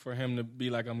do. for him to be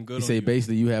like, I'm good. He on say you.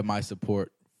 basically you have my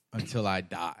support until I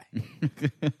die.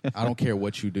 I don't care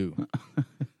what you do.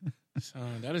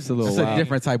 Son, that is It's a little It's a wild.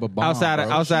 different type of bond.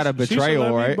 outside bro. of She should betrayal, let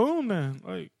me right? boom then.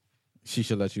 Like She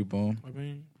should let you boom. I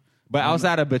mean, But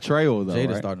outside of betrayal, though, Jada's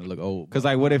right? starting to look old. Because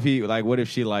like, what if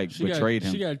she like she betrayed got,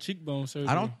 him? She got cheekbone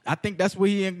surgery. I think that's what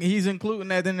he's including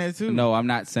that in there too. No, I'm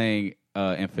not saying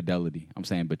infidelity. I'm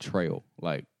saying betrayal,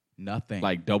 like nothing.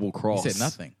 double he cross. said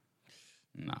nothing.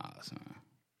 Nah, son.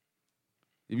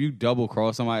 if you double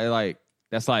cross somebody, like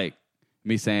that's like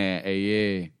me saying,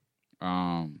 "Hey,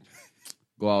 yeah,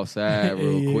 go outside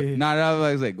real quick." Nah,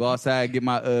 I was like, "Go outside, get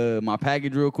my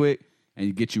package real quick, and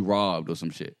you get you robbed or some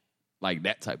shit." Like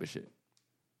that type of shit.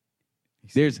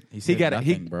 He got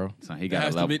nothing, bro. Son, he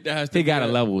got a level. He got a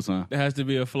level, son. There has to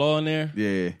be a flaw in there.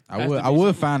 Yeah, I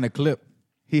would find a clip.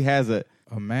 he has a.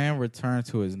 A man returned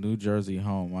to his New Jersey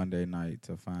home Monday night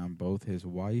to find both his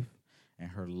wife and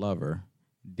her lover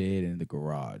dead in the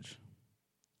garage.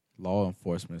 Law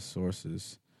enforcement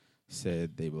sources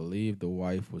said they believe the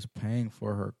wife was paying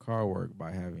for her car work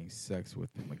by having sex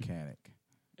with the mechanic.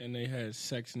 And they had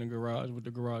sex in the garage with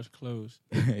the garage closed.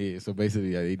 Yeah, so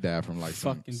basically, he died from like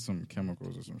some Fucking-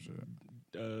 chemicals or some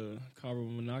shit.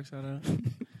 Carbon monoxide. Huh?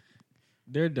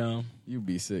 They're dumb. You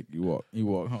be sick. You walk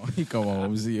home. You come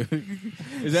home. See you.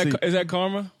 Is that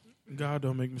karma God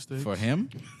don't make mistakes. For him?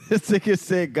 This nigga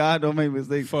said, "God don't make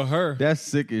mistakes." for her? That's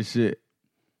sick as shit.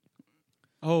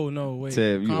 Oh no, wait.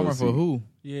 Tab, you Karma OC. for who?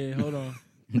 Yeah, hold on.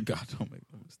 God don't make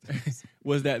no mistakes.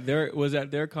 Was that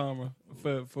their karma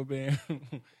for being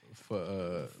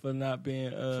For for not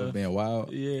being for being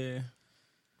wild. yeah?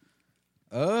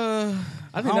 I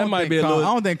I think that might be a little.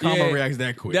 I don't think karma yeah, reacts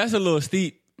that quick. That's a little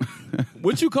steep.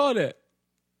 What you call that?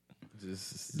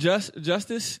 Just,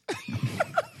 Justice?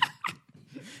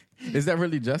 is that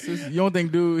really justice? You don't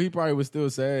think, dude? He probably was still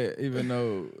sad, even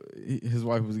though his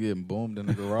wife was getting boomed in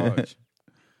the garage.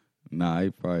 Nah, he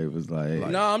probably was like,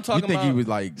 No, I'm You talking think about. he was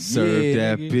like, serve yeah,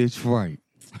 that nigga? bitch right.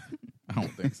 I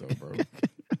don't think so, bro.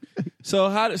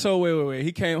 So wait.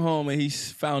 He came home and he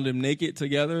found him naked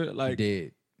together, like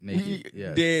Dead, naked,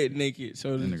 yeah. dead naked.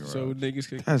 So In the so garage. niggas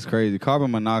could. That's crazy.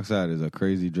 Carbon monoxide is a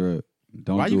crazy drug.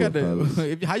 Don't Why do you it, got fellas.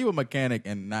 to? How you a mechanic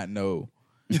and not know,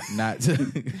 not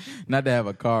to, not to have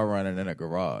a car running in a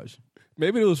garage?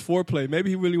 Maybe it was foreplay.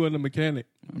 Maybe he really wasn't a mechanic.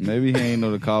 Maybe he ain't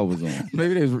know the car was on.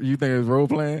 Maybe you think it was role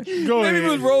playing? Go Maybe ahead. it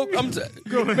was role.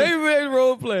 Maybe it was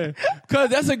role playing. Cause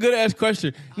that's a good ass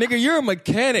question, nigga. You're a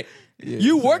mechanic.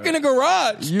 You work in a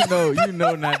garage. You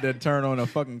know not to turn on a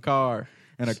fucking car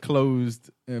in a closed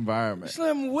environment.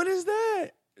 Slim, what is that?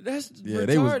 That's Yeah,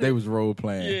 retarded. they was role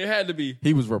playing. Yeah, it had to be.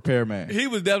 He was repairman. He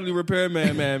was definitely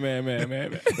repairman, man.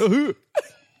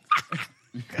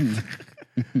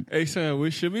 Hey, son,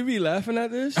 should we be laughing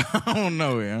at this? I don't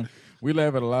know, man. We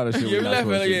laugh at a lot of shit. Yeah, we're we not laughing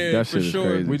supposed at to. yeah, That for shit is sure.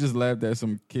 crazy. We just laughed at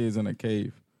some kids in a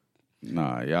cave.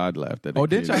 Nah, y'all laughed at it. Oh,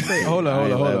 didn't y'all say? Hold on.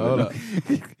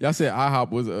 Y'all said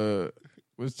IHOP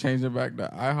was changing back to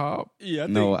IHOP. Yeah, I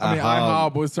think. No, I mean,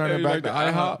 IHOP was turning back to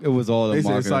IHOP. It was all a They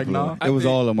said it's marketing like, ploy. nah. It was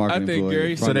all a marketing I think ploy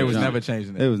Gary- from So they the was jump. never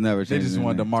changing it. It was never They changing. just the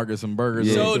wanted to name. market some burgers.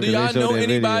 Yeah. So, because do they y'all showed know that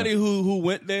video. anybody who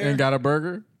went there and got a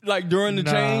burger. like during the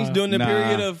Nah. change, during the Nah.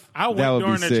 period of? I went That would be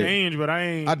during the sick. change, but I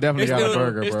ain't. I definitely got a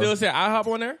burger, it bro. still said IHOP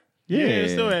on there. Yeah, it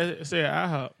still said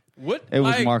IHOP. What? It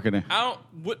was like, marketing. I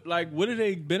don't. What did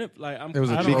they benefit? Like, It was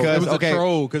a I troll. don't- Because it was okay, a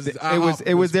troll because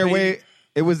it was their way.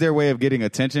 It was their way of getting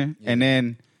attention, and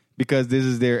then because this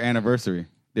is their anniversary,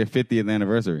 their 50th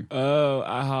anniversary, Oh,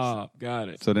 IHOP. Got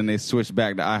it. so then they switched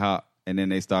back to IHOP, and then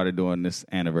they started doing this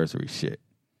anniversary shit.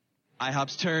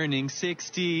 IHOP's turning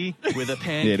 60 with a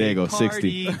pancake Yeah, there you go,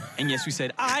 party. 60. And yes, we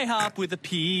said IHOP with a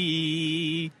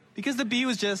P because the B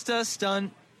was just a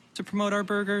stunt to promote our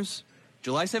burgers.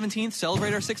 July 17th,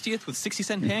 celebrate our 60th with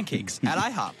 60-cent pancakes at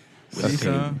IHOP.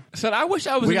 So I wish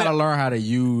I was. We in gotta that- learn how to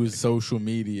use social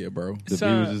media, bro. The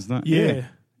So- views is not. Yeah.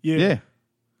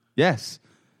 Yes.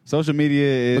 Social media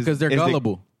is Because they're is the-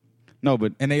 gullible no,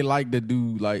 but and they like to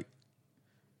do like.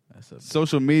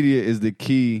 social media is the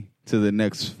key to the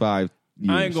next 5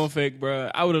 years. I ain't gonna fake, bro.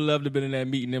 I would have loved to have been in that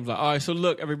meeting. It was like, all right, so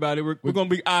look, everybody, we're gonna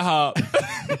be IHOP.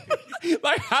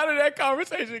 Like, how did that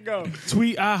conversation go?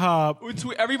 Tweet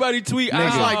IHOP. Everybody tweet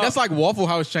That's IHOP. like Waffle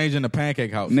House changing the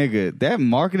Pancake House. Nigga, that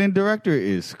marketing director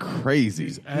is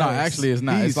crazy. No, actually, it's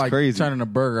not. He's It's like crazy. turning a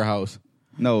burger house.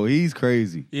 No, he's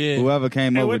crazy. Yeah. Whoever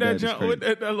came Hey, up what with that, that is jump, crazy.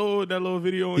 what that little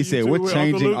video on He said, YouTube "We're with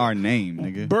Uncle changing Luke? our name,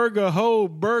 nigga." Burger hoe,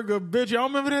 burger bitch. Y'all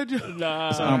remember that?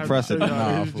 Nah. Unprecedented.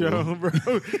 Nah, Joe, bro.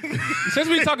 Since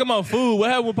we talking about food, what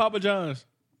happened with Papa John's?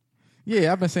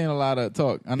 Yeah, I've been seeing a lot of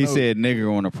talk. I know. He said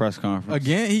nigger on a press conference.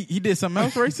 again. He did something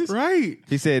else racist. Right.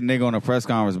 He said nigga on a press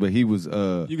conference, but he was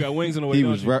You got wings in the way. he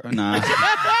don't was you? nah.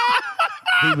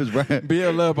 He was BL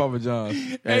love Papa John's.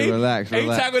 Hey, relax. Hey, he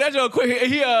tackled that joke quick.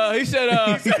 He said He said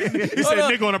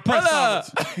nigga on a press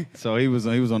conference. So he was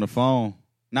on the phone.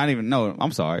 Not even no.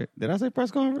 I'm sorry. Did I say press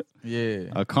conference? Yeah.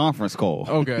 A conference call.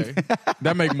 Okay,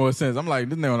 that make more sense. I'm like,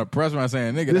 this nigga on a press run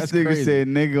saying, "Nigga, This that's nigga crazy." said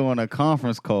nigga on a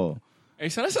conference call. Hey,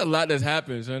 son, that's a lot that's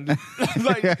happened, son.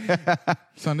 Like,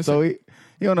 Son, this So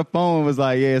he on the phone was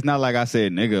like, yeah, it's not like I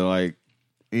said nigga. Like,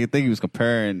 he think he was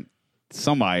comparing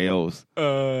somebody else.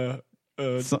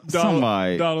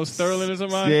 Somebody. Donald Sterling or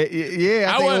somebody.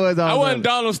 Yeah. I think it was. I wasn't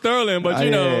Donald Sterling, but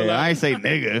you know, I ain't say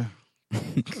nigga.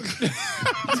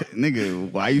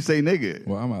 Nigga, why you say nigga?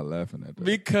 Well, I'm not laughing at that.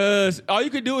 because all you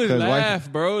could do is 'Cause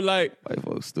laugh, bro. Like White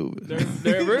folks stupid.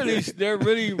 they're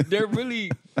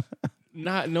really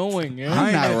not knowing. Yeah?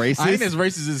 I'm not racist. I ain't as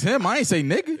racist as him. I ain't say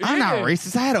nigga. I'm not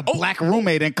racist. I had a black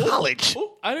roommate in college.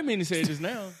 Oh, I didn't mean to say it just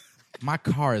now. My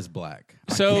car is black.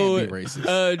 I So can't be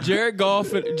racist. Jared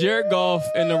Goff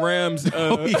and the Rams.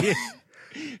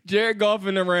 Jared Goff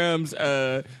and the Rams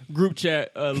group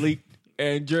chat leaked,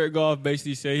 and Jared Goff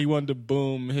basically said he wanted to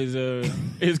boom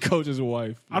his coach's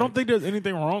wife. I don't think there's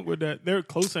anything wrong with that. They're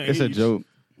close in age. It's a joke.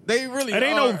 They really It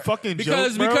ain't are. no fucking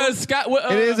because joke, bro. because Scott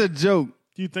It is a joke.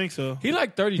 Do you think so? he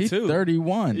like 32. He's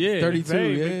 31. Yeah, 32,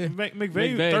 McVay, yeah. McVay,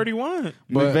 McVay. 31.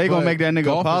 McVay gonna make that nigga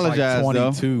Goff is apologize, like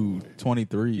though. 22,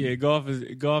 23. Yeah, Goff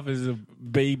is a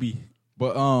baby.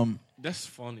 But That's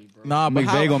funny, bro. nah, but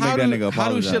McVay gonna make that nigga How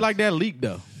do apologize. shit like that leak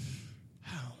though?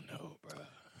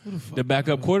 The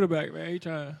backup quarterback, man. He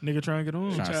trying Nigga trying to get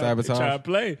on. Trying to sabotage. to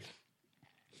play.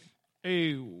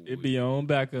 Hey, It be your own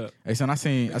backup. Hey son, I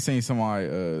seen somebody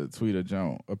tweet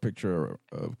a picture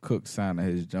of Cook signing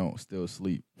his joint, still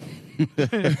asleep. Like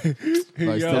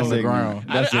still on the ignorant. ground.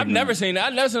 I've never seen that.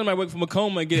 I've never seen somebody wake from a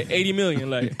coma and get 80 million.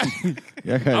 Like,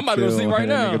 Y'all gotta I'm about to go chill sleep on right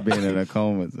that now. Nigga being in a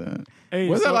coma, son. hey,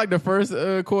 Was so that like the first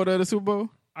quarter of the Super Bowl?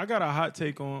 I got a hot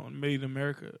take on Made in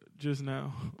America just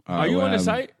now. are you on the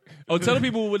site? Oh, tell the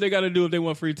people what they got to do if they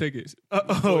want free tickets.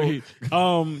 Yeah,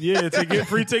 to get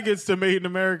free tickets to Made in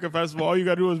America Festival, all you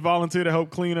got to do is volunteer to help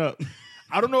clean up.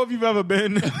 I don't know if you've ever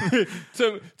been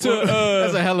To That's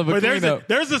a hell of a but cleanup.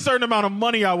 there's a certain amount of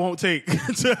money I won't take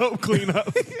to help clean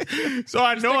up. So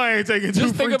I know I ain't taking two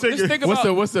just free think tickets.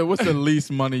 about What's the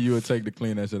least money you would take to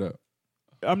clean that shit up?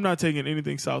 I'm not taking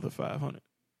anything south of $500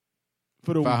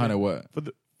 for the 500 weekend. what? For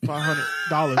the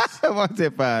 $500. I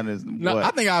said $500. No, What?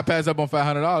 I think I'd pass up on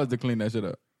 $500 to clean that shit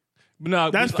up.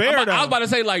 No, That's fair, I though. was about to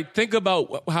say, like, think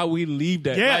about how we leave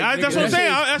that. Yeah, Like, that's nigga, what I'm that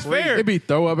saying. shit is That's crazy. fair. It'd be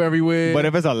throw up everywhere. But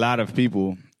if it's a lot of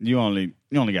people, you only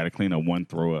got to clean up one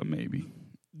throw up, maybe.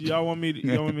 Y'all want me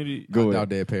to Go out ahead.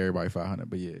 there pay everybody $500,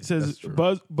 but yeah, It says that's true.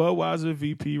 Budweiser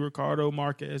VP Ricardo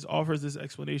Marquez offers this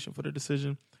explanation for the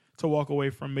decision to walk away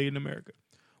from Made in America.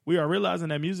 We are realizing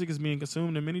that music is being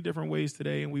consumed in many different ways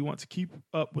today, and we want to keep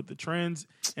up with the trends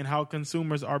and how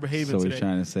consumers are behaving So today. he's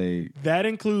trying to say That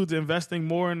includes investing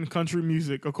more in country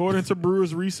music. According to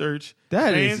Brewers research,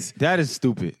 that fans is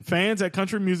stupid. Fans at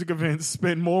country music events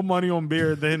spend more money on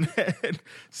beer than at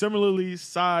similarly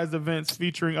sized events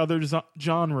featuring other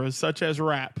genres such as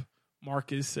rap,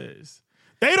 Marcus says.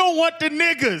 They don't want the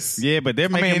niggas. Yeah, but they're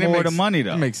making it more of makes- the money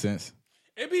though. It makes sense.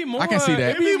 It'd be more. I can see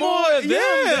that. It'd be more of them.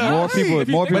 yeah. More people But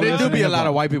it do listen be to a lot hip-hop.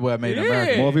 of white people that made it in Yeah.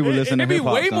 America. More people listen to It'd be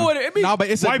hip-hop, way son. more. It'd be No, but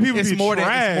it's White people it's be more than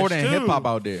trash, too. hip hop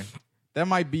out there. That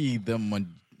might be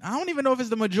I don't even know if it's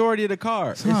the majority of the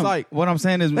car. It's like what I'm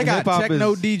saying is they got hip-hop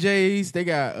techno is, DJs. They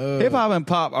got hip hop and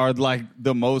pop are like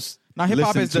the most Now hip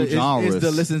hop listened is to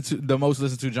genres. the most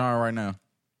listened to genre right now.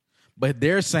 But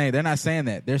they're not saying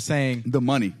that. They're saying the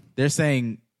money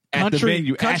at country, the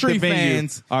venue. country at the venue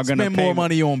fans are gonna spend pay more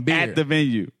money on beer. at the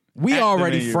venue. we at the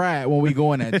already venue. fried when we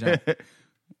go in that jump.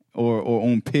 or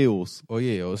on pills. Oh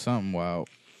yeah, or something wild.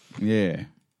 Yeah,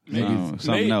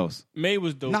 something May- else. May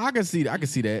was dope. No, I can see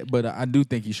that, but I do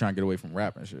think he's trying to get away from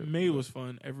rap and shit. May was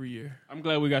fun every year. I'm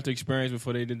glad we got to experience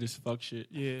before they did this fuck shit.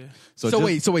 Yeah. So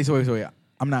wait.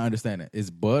 I'm not understanding. Is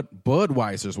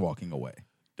Budweiser's walking away?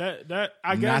 That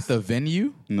I Not guess the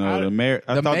venue? No, the mayor.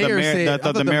 I the thought mayor said- I I thought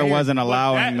thought the the mayor mayor- wasn't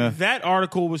allowing the. that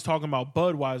article was talking about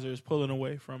Budweiser is pulling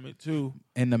away from it too.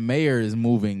 And the mayor is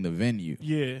moving the venue.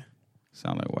 Yeah.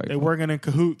 Sound like white. They folk. working in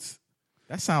cahoots.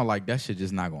 That sounds like that shit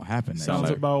just not gonna happen. Sounds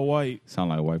like- about white.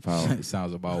 Sound like white power. It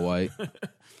sounds about white.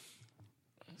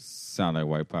 Sound like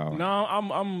white power. No,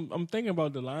 I'm thinking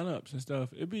about the lineups and stuff.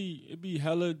 It'd be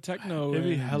hella techno. It'd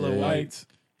be and, hella Yeah. white.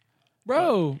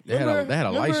 Bro, They had a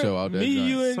light remember show out there, Me, joint.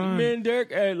 you, and Son. me and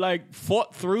Derek had like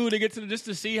fought through to get to just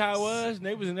to see how it was. And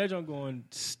they was in that joint going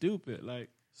stupid. Like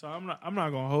So I'm not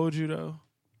gonna hold you though.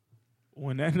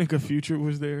 When that nigga Future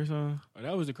was there, son.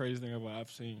 that was the craziest thing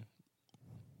I've seen.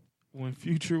 When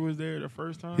Future was there the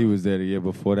first time. He was there the year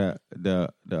before that. The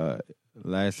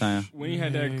last time. When he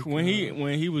had that, Yeah,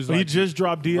 when he was But like he just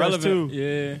dropped DS relevant. too.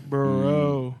 Yeah,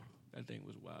 Bro. that thing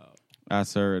was wild. I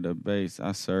served the bass.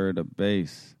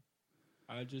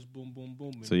 I just boom, boom,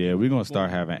 boom. So yeah, we're gonna start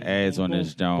Boom, having boom, ads boom, on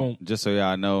this boom, joint. boom. Just so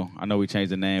y'all know. I know we changed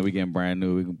the name. We getting brand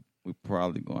new. We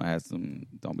probably gonna have some.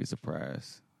 Don't be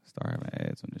surprised. Start having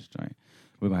ads on this joint.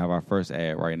 We're gonna have our first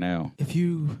ad right now. If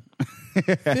you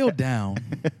feel down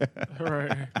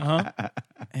Right.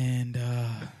 and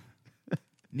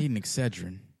need an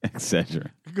Excedrin,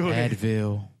 Etc. Go ahead.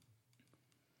 Advil,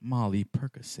 Molly,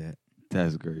 Percocet.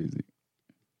 That's crazy.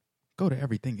 Go to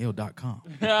everythingill.com.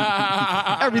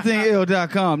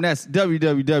 Everythingill.com. That's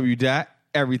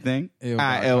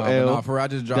www.everythingill.com. For I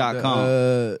just dropped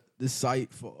the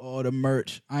site for all the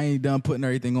merch. I ain't done putting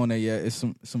everything on there yet. It's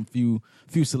some few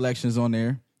selections on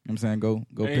there. You know what I'm saying? Go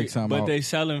pick something But out. they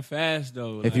selling fast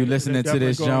though. If you're listening to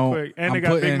this, Definitely going Joan, quick. And they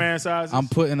got big man sizes. I'm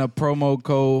putting a promo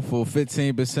code for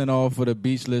 15% off for the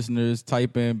beach listeners.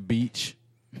 Type in beach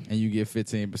and you get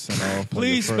 15% off.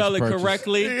 please spell it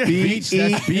correctly. Beach,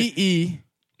 that's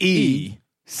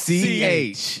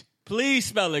B-E-E-C-H. Please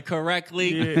spell it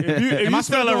correctly. Yeah, if you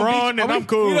spell it doing wrong, beach? then I'm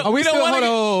cool. Are we We don't still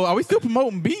wanna are we still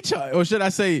promoting beach or should I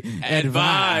say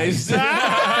advised? All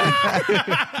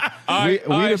right,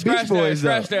 We the scratch Beach Boys,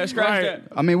 that, though. scratch Right. that.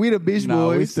 I mean, we the Beach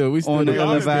Nah, we Boys still on the do Ill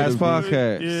the Advised Beach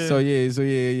podcast. Yeah. So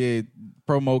yeah.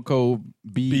 Promo code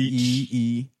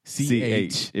BEECH.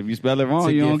 If you spell it wrong,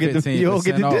 To you don't get get the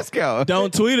 15% off. discount.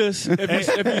 Don't tweet us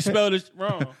if you spelled it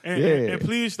wrong. And, Yeah. and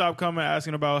please stop coming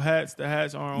asking about hats. The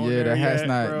hats aren't on Yeah, there the hat's yet,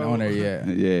 not bro. on there yet.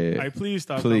 Yeah. Like, please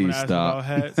stop Please coming asking stop. about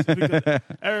hats. Because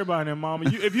everybody and mama,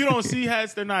 if you don't see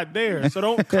hats, they're not there. So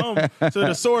don't come to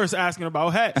the source asking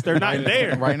about hats. They're not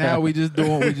there. Right now we just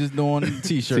doing t-shirts.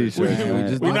 T-shirts, man.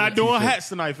 man. We're not doing hats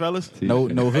tonight, fellas. No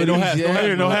hoodies. No hats,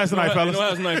 yet. no hats tonight, fellas. No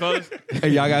hats tonight, fellas. Hey,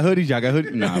 y'all got hoodies?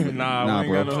 Nah, we ain't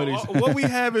bro. got no hoodies. What we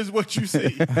have is what you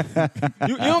see. You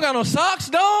don't got no socks,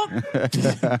 dog?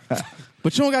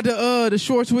 But you don't got the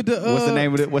shorts with the What's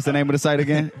the name of the site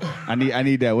again? I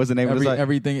need that. What's the name of the site?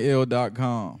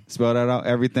 everythingill.com. Spell that out.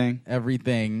 Everything.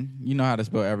 Everything. You know how to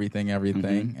spell everything.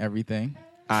 Mm-hmm. Everything.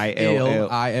 ILL.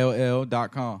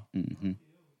 ILL.com.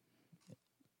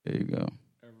 There you go.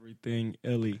 Everything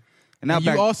illy. And now And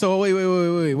back. you also wait.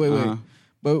 Uh-huh.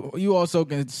 But you also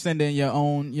can send in your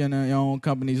own, your own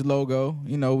company's logo.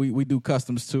 You know, we do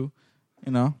customs too.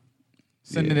 You know,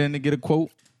 send it in to get a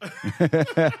quote.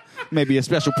 Maybe a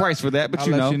special price for that, but I'll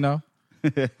you let know. you know.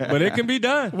 But it can be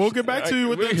done. We'll get back to you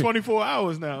within 24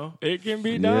 hours now. It can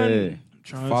be done. Yeah.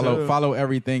 Trying to Follow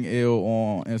everything ill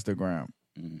on Instagram.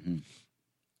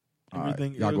 All right,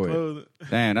 everything y'all go ahead. clothing.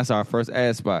 Damn, that's our first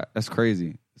ad spot. That's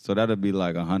crazy. So that'll be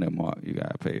like 100 mark. You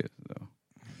gotta pay it. So.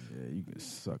 Yeah, you can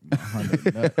suck my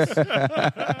 100 nuts.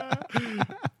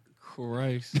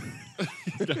 Christ.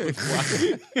 That was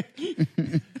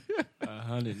wild.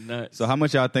 100 nuts. So how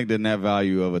much y'all think the net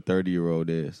value of a 30-year-old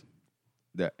is?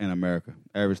 That in America,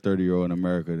 average 30-year-old in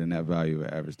America, the net value of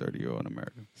an average 30-year-old in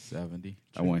America. 70.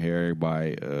 I want to hear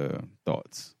everybody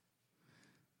thoughts.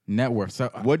 Net worth. So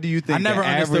What do you think? I never the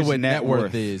understood average what net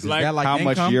worth is. Is Like, that like how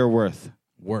income? much you're worth?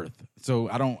 Worth. So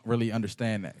I don't really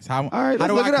understand that. So how, All right, how let's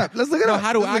do look I it up. Let's look it no, up.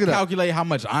 How do Let's I look it up. calculate how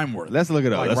much I'm worth? Let's look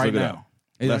it up. Like Let's right look it now. up.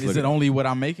 Let's Is look it it up. only what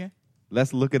I'm making?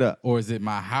 Let's look it up. Or is it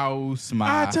my house,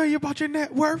 my... I tell you about your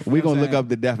net worth. We're going to saying? look up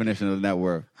the definition of net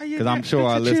worth How you because I'm get- sure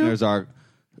our fix it, listeners are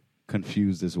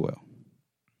confused as well.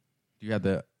 You have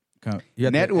to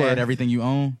Net add worth. everything you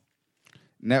own?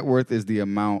 Net worth is the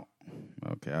amount.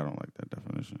 Okay, I don't like that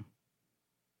definition.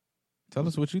 Tell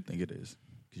us what you think it is.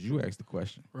 Because you asked the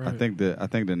question. I think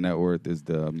the net worth is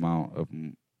the amount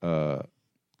of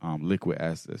liquid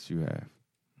assets you have.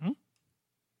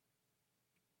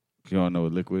 You don't know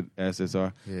what liquid assets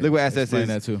are? Liquid assets Explain is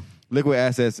that too. liquid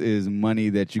assets is money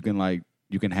that you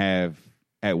can have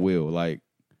at will, like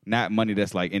not money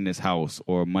that's like in this house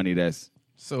or money that's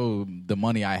So the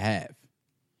money I have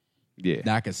yeah.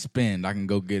 that I can spend, I can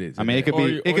go get it. I mean, it could Or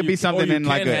be you- it or could be you- something or you in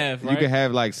like can a have, you right? could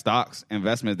have like stocks,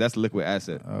 investments. That's liquid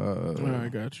asset. I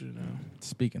got you now.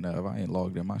 Speaking of, I ain't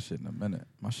logged in my shit in a minute.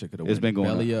 My shit could have It's been going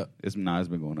belly up. up. It's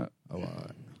been going up. Oh, all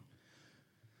right.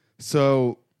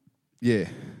 So yeah.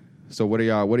 So what are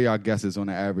y'all guesses on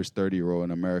the average 30-year-old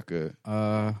in America?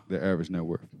 The average net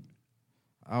worth.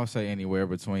 I would say anywhere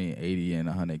between 80 and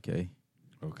 100K.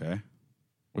 Okay.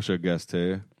 What's your guess,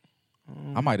 Ted?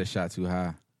 I might have shot too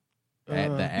high.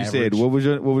 At the You average, said what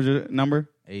was your number?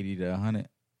 80 to 100K.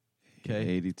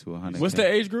 80 to 100. What's the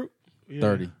age group? Yeah.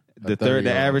 30.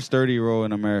 the average 30-year-old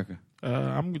in America?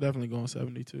 I'm definitely going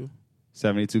 72.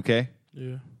 72K.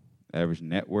 Yeah. Average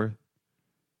net worth.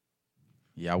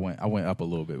 Yeah, I went up a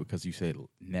little bit because you said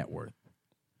net worth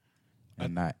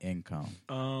and not income.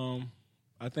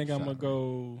 I think I'm gonna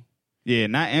go. Yeah,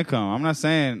 not income. I'm not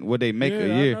saying what they make yeah, a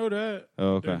year. I know that.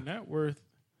 Oh, Their okay. net worth.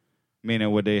 Meaning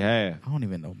what they have. I don't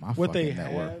even know my What fucking they net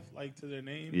have, worth. like, to their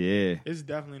name. Yeah. It's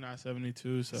definitely not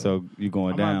 72. So, So you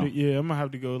going I'm gonna down. have to- yeah, I'm going to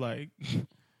have to go, like,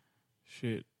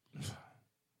 shit.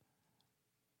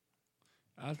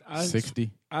 I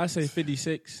 60. I say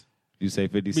 56. You say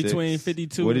 56. between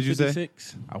 52 What and did you say?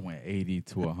 56. I went 80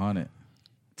 to 100.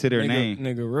 To their name.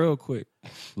 Nigga, real quick.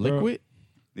 Liquid?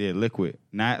 Yeah, liquid.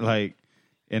 Not like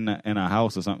in a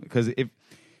house or something. Because if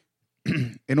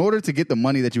in order to get the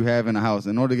money that you have in a house,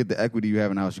 in order to get the equity you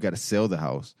have in a house, you got to sell the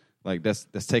house. Like that's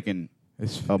taking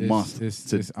a month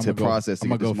to process to I'm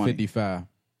get gonna this go money. 55.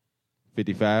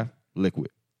 55 liquid.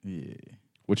 Yeah.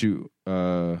 What you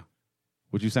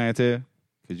saying, Ted?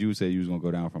 Because you said you was gonna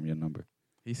go down from your number.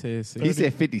 He said He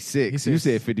said 56. He said You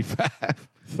said 55.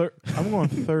 I'm going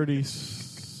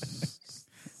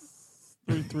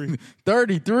 33.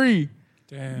 33.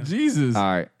 Damn. Jesus. All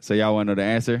right. So y'all want to know the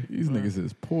answer? These niggas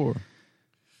is poor.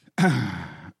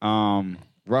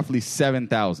 Roughly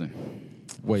 7,000.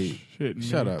 Wait. Shit,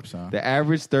 Shut man. up, Sean. The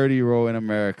average 30-year-old in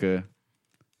America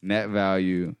net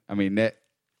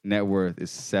worth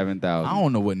is 7,000. I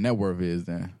don't know what net worth is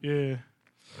then. Yeah.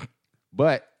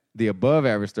 But the above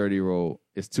average 30-year-old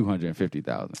is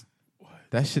 250,000.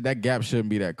 That gap shouldn't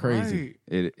be that crazy.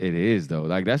 Right. It is though.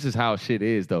 Like that's just how shit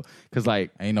is though. Cause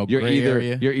like Ain't no you're gray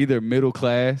area. you're either middle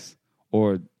class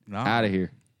or Nah. out of here.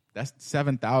 That's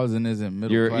 7,000 isn't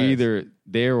middle You're class. either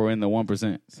there or in the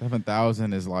 1%.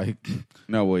 7,000 is like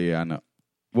No, well, yeah, I know.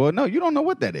 Well, no, you don't know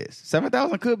what that is.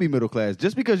 7,000 could be middle class.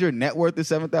 Just because your net worth is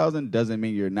 7,000 doesn't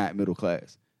mean you're not middle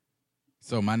class.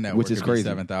 so my net Which worth is could be crazy.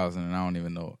 7,000 and I don't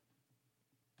even know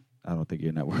it. I don't think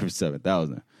your net worth is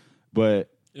 7,000, but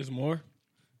It's more.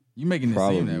 You making it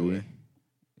seem that probably way.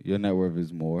 your net worth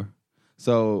is more.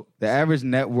 So the average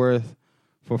net worth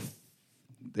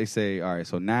they say, all right,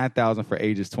 so 9,000 for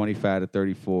ages 25 to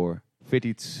 34,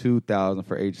 52,000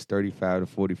 for ages 35 to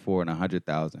 44, and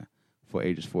 100,000 for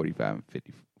ages 45 and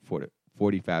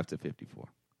 45 to 54.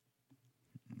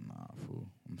 Nah, fool.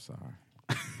 I'm sorry.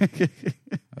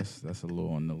 That's a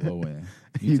little on the low end.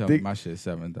 You You tell me think- my shit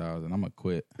 7,000. I'ma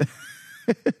quit.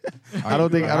 I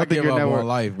don't think give your up net on worth.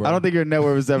 life, bro. I don't think your net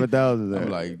worth is 7,000. I'm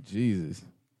like, Jesus.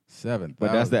 7,000.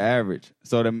 but that's the average.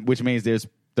 So which means there's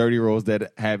 30-year-olds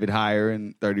that have it higher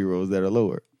and 30-year-olds that are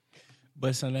lower.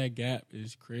 But son, that gap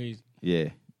is crazy. Yeah,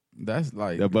 That's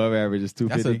like the above average is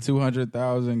that's 250. a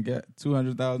 $200,000 gap,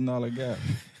 $200,000 gap.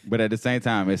 But at the same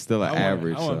time, it's still an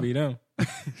average. I want to so. be them.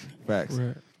 Facts.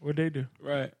 Right. What'd they do?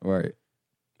 Right. Right.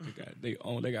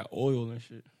 They got oil and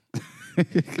shit.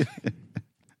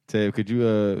 Ted, could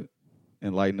you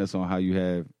enlighten us on how you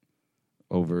have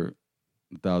over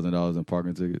 $1,000 in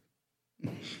parking tickets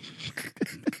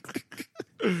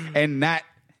and not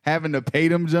having to pay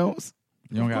them Jones?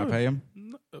 You don't gotta pay him.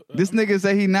 This nigga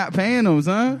say he not paying them,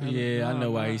 son. Yeah, I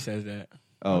know why he says that.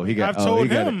 Oh, he got. I've told he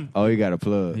got him. he got a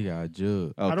plug. He got a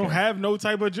jug. I don't Okay. have no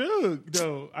type of jug,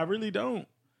 though. I really don't.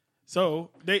 So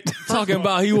they Talking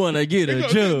about he want to get a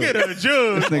jug. Get a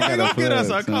jug. nigga got a Go get us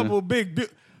plug, a son. couple big.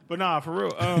 But nah, for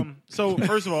real. So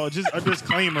first of all, just a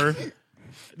disclaimer: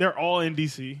 they're all in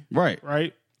DC, Right.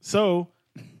 right? So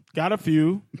got a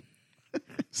few.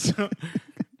 So,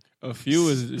 A few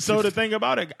is so the thing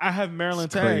about it, I have Maryland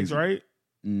It's tags, crazy. right?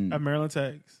 I have Maryland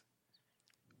tags.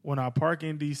 When I park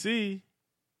in DC,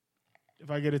 if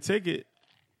I get a ticket,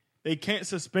 they can't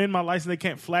suspend my license. They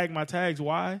can't flag my tags.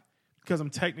 Why? Because I'm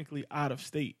technically out of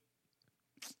state.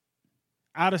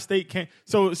 Out of state can't.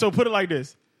 So put it like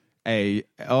this. Hey,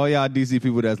 all y'all DC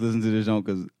people that's listening to this show,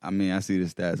 because I mean I see the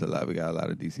stats a lot. We got a lot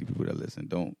of DC people that listen.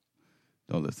 Don't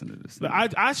listen to this.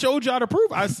 I showed y'all the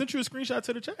proof. I sent you a screenshot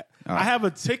to the chat. All right. I have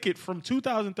a ticket from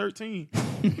 2013,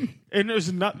 and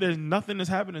there's nothing that's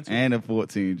happening to me. And a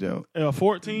 14, Joe. A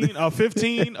 14, a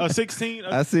 15, a 16.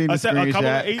 I seen the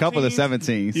screenshot. Couple of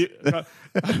 17s. Yeah,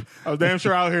 I was damn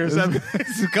sure out here. It's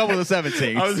a couple of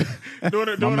 17s. I was doing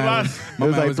a lot. My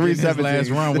was man like was getting his 317. last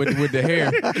run with the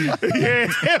hair. Yeah,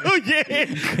 hell yeah.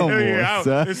 Come Hell yeah. on,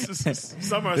 son. It's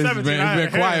summer of It's 17. been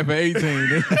quiet for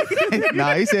 18.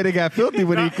 Nah, he said it got filthy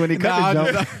when he cut the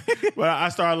jump. But I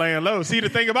started laying low. See, the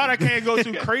thing about it, I can't go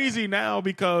too crazy now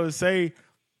because, say,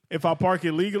 if I park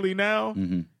illegally now,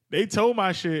 they told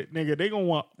my shit, nigga, they gonna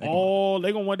want that all of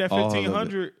it.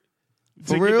 $1,500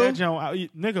 For to real? get that jump out.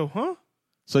 Nigga, huh?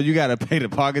 So you got to pay the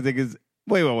parking tickets.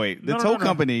 Wait. The No, tow no.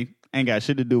 company ain't got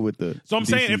shit to do with the. So I'm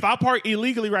saying DC. if I park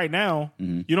illegally right now,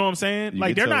 you know what I'm saying? You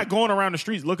Like get they're not towed. going around the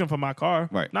streets looking for my car.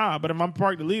 Right. Nah, but if I'm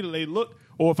parked illegally, they look,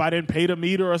 or if I didn't pay the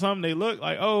meter or something, they look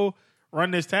like, oh,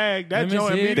 run this tag. That Let me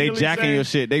joint see it. they immediately jacking saying- your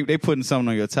shit. They putting something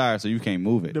on your tire so you can't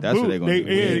move it. The That's what boot. they're gonna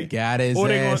do. Yeah. Got his Or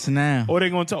they ass gonna- now. Or they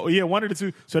gonna tow. Yeah, one of the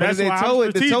two. So But that's if they why tow I'm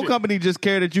it. The tow strategic. company just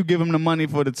care that you give them the money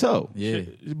for the tow. Yeah.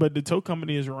 But the tow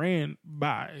company is ran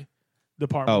by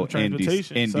Department Oh, of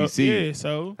Transportation. in So, DC. Yeah,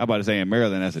 so I'm about to say in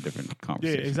Maryland, that's a different yeah,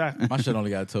 conversation. exactly. My shit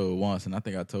only got told once, and I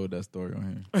think I told that story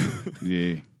on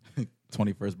here. Yeah.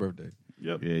 21st birthday.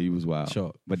 Yep. Yeah, you was wild.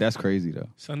 Sure. But that's crazy though.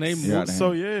 So they moved. Yeah,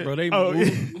 So yeah, Bro, they Oh,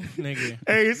 moved, yeah. nigga.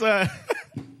 Hey, son.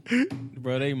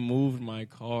 Bro, they moved my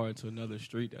car to another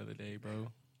street the other day, bro.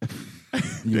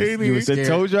 They You was The scared.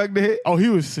 tow truck to hit? Oh, he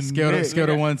was Scale sick.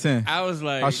 to 110. I was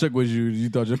like, How shook was you? You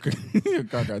thought your car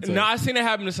got touched? no, I seen it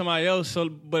happen to somebody else. So,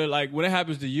 but like when it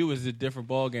happens to you, it's a different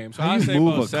ball game. So How I you say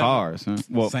move about a 7. car, son?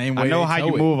 Well, Same I way know they how tow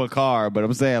you it. move a car, but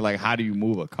I'm saying like, how do you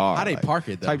move a car? How they Like, park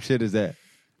it, though? type shit is that?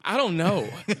 I don't know.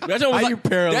 That jump was How like, you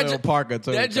parallel that, park a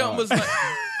tow that jump was like,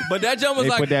 but that jump was They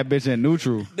like put that bitch in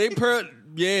neutral.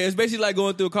 yeah, it's basically like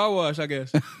going through a car wash, I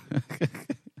guess.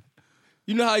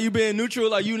 You know how you been neutral,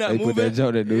 like you not They moving. put that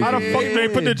joint in How neutral. the fuck they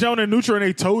put the joint in neutral and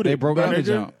they towed it? They broke bro, out the nigga?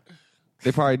 jump.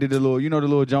 They probably did the little, the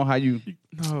little jump. How you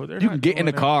No, they're you not can get in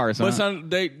the doing that. car, son. But son,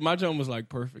 my jump was like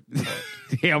perfect.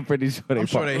 Yeah, I'm pretty sure they. I'm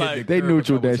sure parked. they hit Like, the They curb a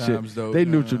neutral couple that times, shit. though. They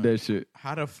neutral that shit.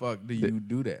 How the fuck do you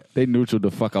do that? They neutral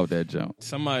the fuck out that jump.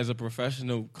 Somebody's a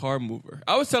professional car mover.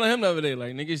 I was telling him the other day,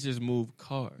 like niggas just move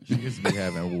cars, Niggas be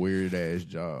having weird ass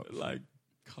jobs. like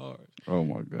cars. Oh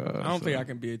my god. I don't think I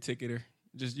can be a ticketer.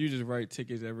 You just write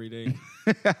tickets every day.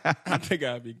 I think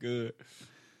I'd be good.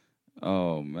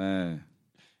 Oh man.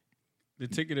 The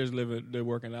ticketers they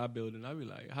work in our building. I'd be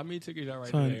like, how many tickets y'all write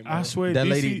Son, today, bro? I swear, That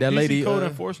DC lady, code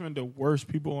enforcement, the worst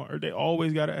people on earth. They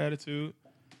always got an attitude.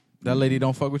 That lady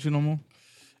don't fuck with you no more?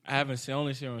 I haven't seen,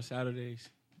 only seen her on Saturdays.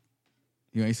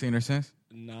 You ain't seen her since?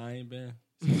 Nah, I ain't been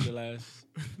since the last.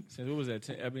 Since what was that?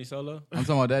 Ebony Solo? I'm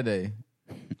talking about that day.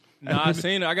 Nah, I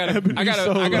seen her. I got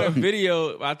a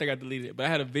video. I think I deleted it, but I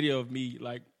had a video of me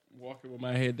like walking with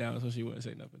my head down so she wouldn't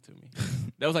say nothing to me.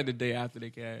 That was like the day after they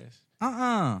cast.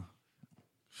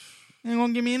 Ain't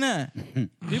gonna give me nothing.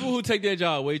 People who take their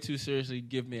job way too seriously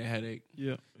give me a headache.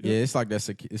 Yeah. Yeah, it's like that.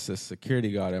 It's a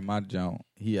security guard at my joint.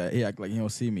 He act like he don't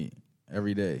see me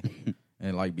every day,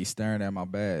 and like be staring at my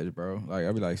badge, bro. Like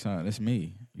I be like, son, it's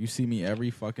me. You see me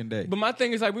every fucking day. But my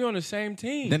thing is like we on the same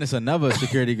team. Then it's another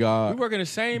security we guard work in the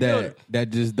same building. that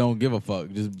just don't give a fuck.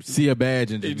 Just see a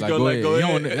badge and just Just like go go like, ahead. go You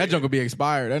ahead. don't- that junk will be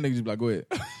expired. That nigga just be like, go ahead.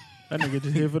 That nigga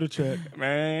just here for the check.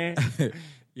 Man.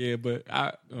 Yeah, but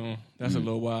that's a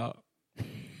little wild.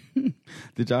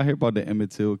 Did y'all hear about the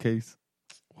Emmett Till case?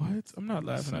 What? I'm not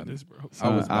laughing at this, bro.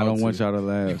 I don't want y'all to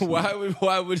laugh.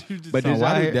 Why would you just But So did why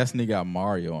y'all did hear- Destiny got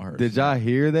Mario on her? Did y'all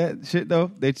hear that shit though?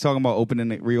 They talking about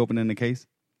reopening the case.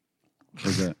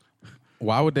 What's that?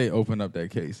 Why would they open up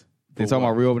that case? They talking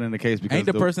about reopening the case because Ain't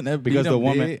the person that beat because the them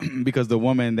woman dead? because the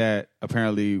woman that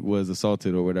apparently was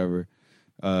assaulted or whatever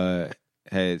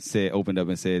had opened up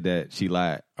and said that she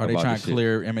lied. Are they about trying the to shit.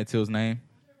 clear Emmett Till's name?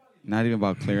 Not even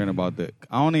about clearing about the.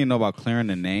 I don't even know about clearing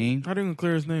the name. How they gonna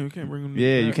clear his name? We can't bring him.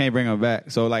 Yeah, you back. can't bring him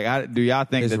back. So like, do y'all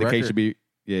think His that the case record- should be?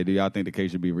 Yeah, do y'all think the case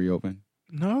should be reopened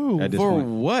No. at this For point?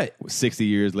 what? 60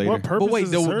 years later, What purpose But wait,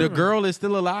 is the serving? girl is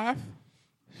still alive?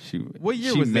 What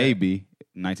year she was may that? be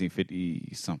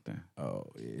 1950 something. Oh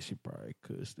yeah, she probably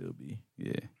could still be.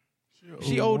 Yeah,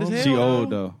 She old as hell. she though. old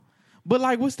though. But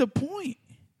like, what's the point?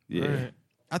 Yeah, Right.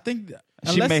 I think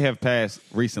she unless- may have passed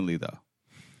recently though.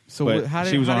 So But how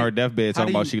she was on her do- deathbed how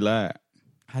talking do about you- she lied.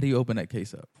 How do you open that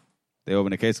case up? They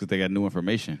opened the case because they got new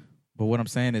information But what I'm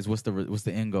saying is, what's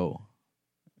the end goal?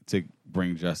 to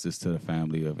bring justice to the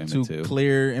family of Emmett To Till.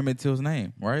 clear Emmett Till's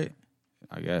name, right?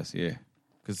 I guess, yeah.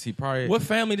 Because he probably What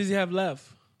family does he have left?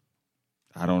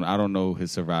 I don't know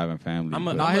his surviving family. I'm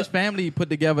a- but- Nah, his family put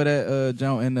together that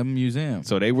joint in the museum.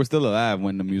 so they were still alive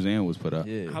when the museum was put up.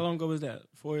 Yeah, How long ago was that?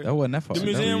 4 years? that wasn't that far. The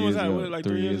museum Three was years out, ago. what, like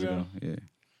 3 years ago? Yeah.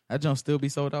 That joint still be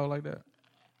sold out like that.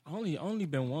 Only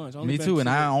been once. Only Me been too, and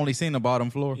 2 I years. only seen the bottom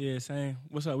floor. Yeah, same.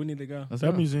 What's up? We need to go. Let's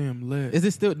That go. museum lit. Is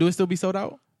it still? Do it still be sold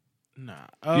out? Nah.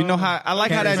 You know how I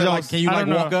like how that Can joint. you I like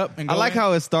don't walk know. up and I go like in?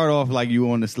 how it start off like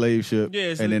you on the slave ship, Yeah,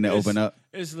 it's and then they it's- open up.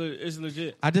 It's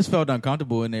legit. I just felt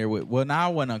uncomfortable in there with. Well, now I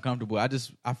wasn't uncomfortable. I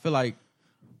feel like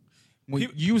when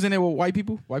you was in there with white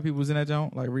people was in that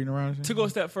joint, like reading around. And shit? To go a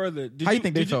step further, did How you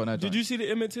think they did felt in that Did joint? you see the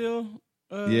Emmett Till?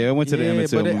 Yeah, I went to the Emmett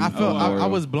Till. but I felt I memorial.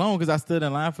 was blown because I stood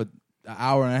in line for an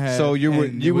hour and a half. So you were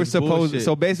and it you were was supposed. bullshit.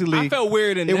 So basically, I felt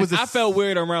weird, and It was a I felt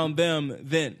weird around them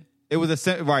then. it was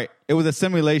It was a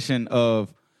simulation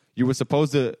of you were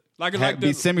supposed to Like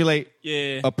the- simulate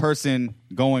Yeah, a person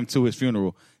going to his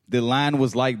funeral. The line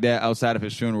was like that outside of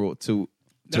his funeral to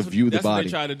That's what- view the that's what body. they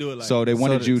tried to do it like. So they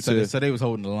wanted you to. So they was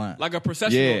holding the line. like a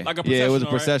processional. yeah, like a yeah, it was a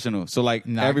processional, right? processional. So like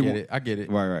Nah, everyone, I get it.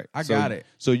 right. I So- got it.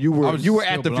 So you I were was you were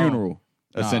still at the blown. funeral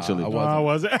essentially. I No, I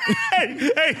wasn't.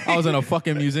 hey, I was in a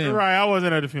fucking museum, right. I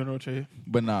wasn't at the funeral, Chief.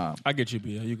 but nah. I get you,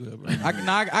 B. You good, bro?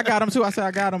 I got him too. I said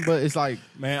I got him, but it's like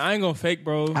Man, I ain't gonna fake,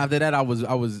 bro. after that, I was.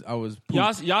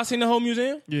 Y'all seen the whole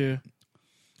museum? Yeah.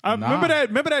 I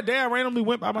remember that day I randomly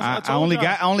went by myself. I only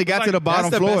got to the bottom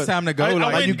That's the floor. best time to go. I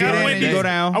Like, went- you get I in went and you this- go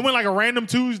down. I went like a random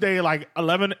Tuesday, like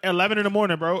 11 in the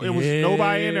morning, bro. It was Yeah.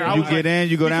 nobody in there. I You was get like, in,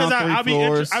 you go down because 3 I be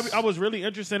floors. I was really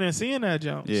interested in seeing that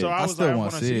jump. Yeah. So I I was still like, I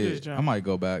want want to to see see this it. jump. I might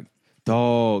go back.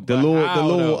 Dog, the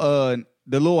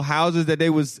little houses that they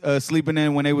was sleeping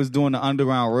in when they was doing the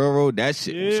Underground Railroad, that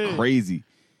shit Yeah. was crazy.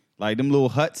 Like them little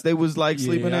huts they was like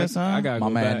sleeping in, son. I gotta My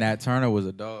go man back. Nat Turner was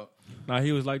a dog. Nah,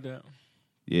 he was like that.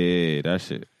 Yeah, that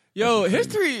shit. Yo,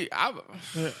 history.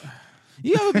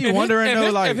 You ever be wondering though,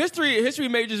 like if history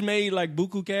majors made like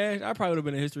buku cash, I probably would have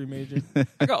been a history major.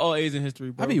 I got all A's in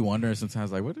history, bro. I be wondering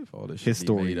sometimes, like, what if all this shit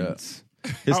be made up?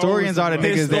 Historians are the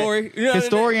niggas History. You know, that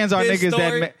historians are his niggas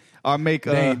story. that make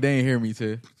They ain't hear me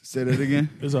too. say that again.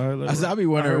 It's all right. I said, I be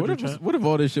wondering, what if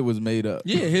all this shit was made up?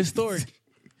 Yeah, his story.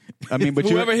 I mean, but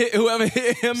whoever hit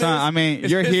him. son, I mean,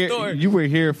 it's you're his here. story. You were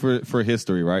here for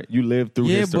history, right? You lived through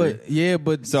history.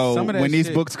 but So some of that when these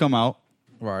shit- books come out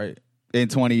right? in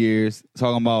 20 years,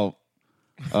 talking about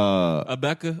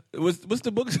Abeka. What's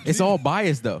the book? It's all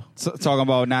biased though. talking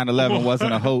about 9/11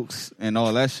 wasn't a hoax and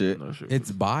all that shit.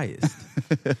 It's biased.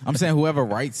 I'm saying whoever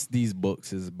writes these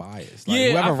books is biased. Like, Yeah,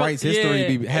 I whoever feel- writes history yeah,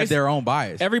 have it's- their own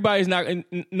bias. Everybody's not.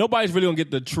 Nobody's really gonna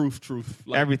get the truth.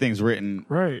 Like, Everything's written.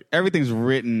 Right. Everything's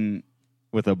written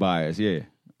with a bias. Yeah,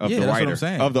 of Yeah, the that's what writer, I'm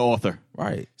saying. of the author.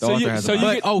 Right. The So author you- has so a you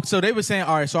bias. get- So they were saying,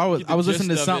 all right. So I the was listening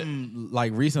to gist of it. something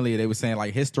like recently. They were saying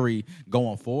like history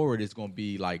going forward is going to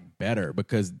be like better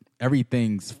because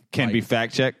everything's Can like, be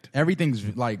fact checked.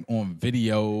 Everything's like on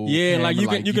video. Yeah, camera,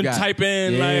 like you can got- type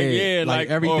in like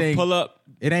everything. or pull up.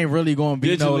 It ain't really going to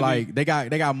be Digitally. like they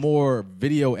got more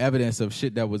video evidence of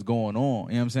shit that was going on.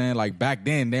 You know what I'm saying? Like back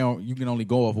then, you can only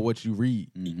go off of what you read.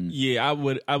 Yeah,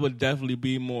 I would definitely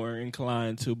be more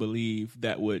inclined to believe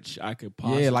that which I could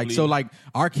possibly. Yeah, like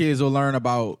our kids will learn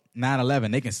about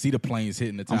 9/11. They can see the planes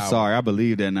hitting the tower. I'm sorry, I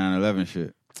believe that 9/11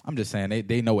 shit. I'm just saying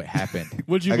they know it happened.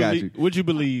 Would you I got believe? you. Would you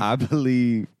believe I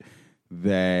believe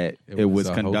that It it was was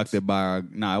a conducted by our.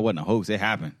 No, it wasn't a hoax. It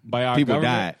happened. By our people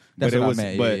government? died. That's but what it I was,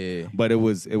 meant, But yeah. but it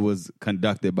was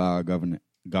conducted by our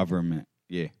government.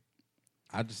 Yeah.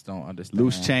 I just don't understand.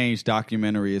 Loose Change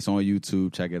documentary. It's on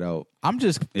YouTube. Check it out. I'm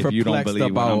just If you don't perplexed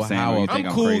believe what I'm about saying, how or you I'm think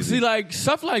I'm cool. crazy. See, like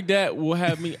stuff like that will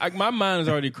have me. Like my mind is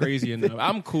already crazy enough.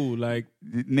 I'm cool. Like,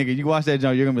 Nigga, you watch that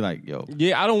jump, you're gonna be like, yo,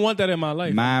 yeah, I don't want that in my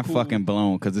life. mind fucking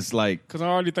blown. Cause it's like Because I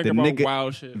already think the about nigga,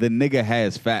 wild shit. the nigga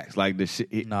has facts. Like the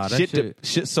shit, Nah, that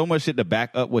shit- so much shit to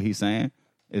back up what he's saying.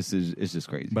 It's just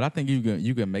crazy. But I think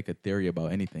you can make a theory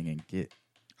about anything and get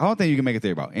I don't think you can make a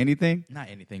theory about anything. not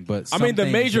anything, but I mean, the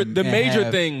some major things and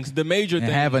have- things, the major and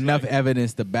things. have enough like-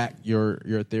 evidence to back your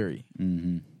theory.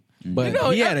 But You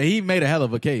know, he made a hell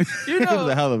of a case. You It was know,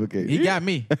 a hell of a case. He got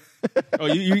me. oh,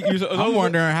 you I'm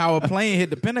wondering how a plane hit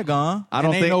the Pentagon. I don't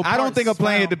and ain't think no I don't parts think a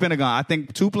plane hit the found. Pentagon. I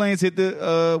think 2 planes hit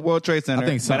the World Trade Center. I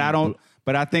think but I don't.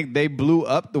 But I think they blew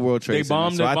up the World Trade They Center.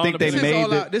 bombed So it, I bombed think it. they This is made all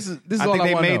the, this is I all think I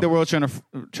they wanna made know. the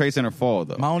World Trade Center fall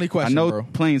though. My only question, I know bro.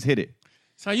 planes hit it.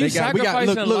 So you They got- we got-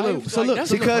 sacrificing look, life. so Like, look,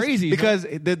 that's because crazy. because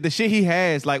the shit he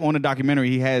has like on the documentary,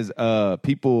 he has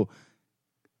people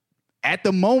at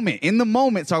the moment, in the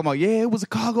moment, talking about, yeah, it was a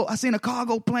cargo. I seen a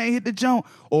cargo plane hit the jump.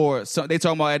 Or they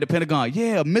talking about at the Pentagon,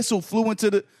 yeah, a missile flew into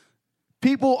the.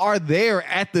 People are there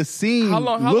at the scene How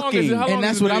long looking. is it? How long And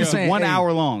that's is the what I'm video? saying. 1 Hey,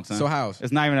 hour long, son. so how's-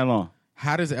 It's not even that long.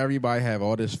 How does everybody have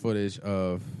all this footage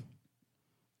of?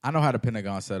 I know how the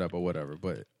Pentagon set up or whatever,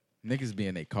 but niggas be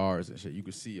in their cars and shit. You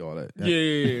can see all that.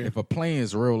 Yeah. If a plane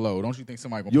is real low, don't you think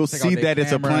somebody gonna You'll take see out their that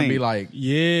it's a camera and plane. be like,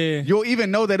 Yeah. You'll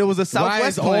even know that it was a why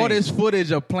Southwest is plane. all this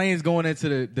footage of planes going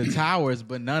into the towers,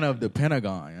 but none of the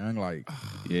Pentagon? I'm like,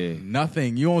 Yeah.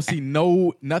 nothing. You don't see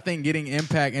nothing getting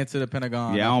impact into the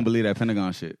Pentagon. Yeah, I don't believe that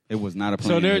Pentagon shit. It was not a plane.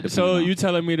 So that hit the so Pentagon. you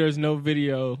telling me there's no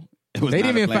video? It was They not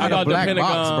didn't a even plane. find a About the black box,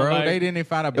 Pentagon, bro. like- They didn't even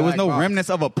find a black There was no box. remnants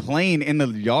of a plane in the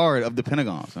yard of the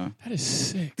Pentagon, son. That is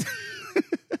sick.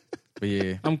 But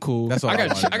yeah, I'm cool. That's all I I got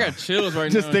wanted to I got chills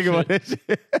right Just now. think about shit.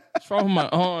 that shit. What's wrong with my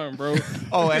arm, bro?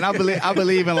 Oh, and I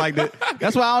believe in like the.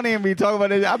 That's why I don't even be talking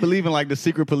about it. I believe in like the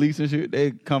secret police and shit.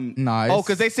 They come. Nah, Oh, it's-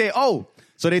 because they say,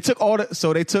 so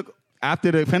they took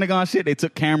after the Pentagon shit, they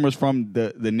took cameras from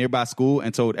the nearby school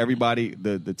and told everybody,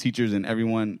 the teachers and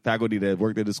everyone, faculty that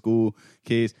worked at the school,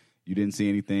 kids, you didn't see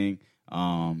anything.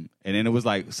 And then it was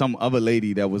like some other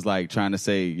lady that was like trying to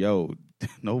say, yo,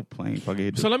 no plane fucking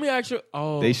hit. So let me ask you.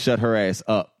 Oh, They shut her ass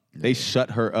up. They shut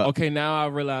her up. okay. Now I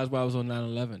realize why I was on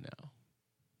 9/11 now.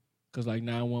 Because like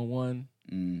 911.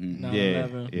 Mm-hmm.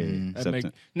 9/11. Yeah. That makes,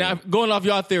 now going off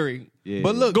y'all theory. Yeah.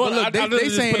 But look, Going, they literally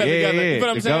just saying put that Yeah, together. yeah. You know what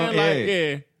I'm It saying? go- Like,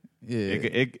 yeah.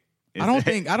 yeah. It-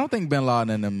 I don't think Bin Laden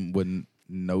and them wouldn't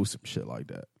know some shit like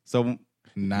that. So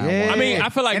Nah, Yeah. I mean, I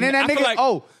feel like and then that I feel nigga. like,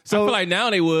 I feel like now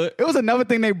they would. it was another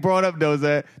thing they brought up though.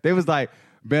 That they was like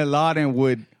Bin Laden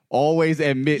would always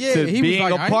admit Yeah, to he was being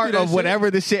like, a I ain't part do that of shit.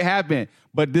 whatever the shit happened.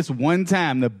 But this one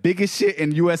time, the biggest shit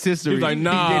in U.S. history, He was like,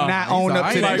 nah. he did not He's own like, up I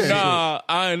to ain't that Like, do shit. that nah,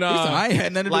 I He said, I ain't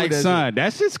had nothing to do Like, with that son,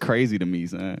 that's just crazy to me,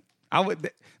 son.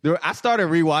 I started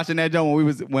rewatching that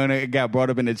joint when it got brought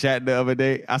up in the chat the other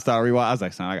day. I started rewatching. I was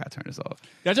like, son, I gotta turn this off.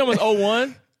 That joint was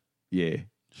 01. Yeah,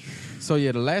 shit. So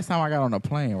yeah, the last time I got on a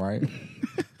plane, right?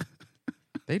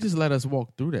 They just let us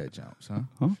walk through that jump, son.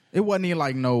 Huh? It wasn't even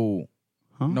like no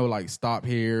like stop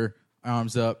here,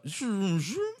 arms up. Just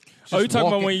Oh, you talking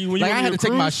about walking. when you like went I on had your to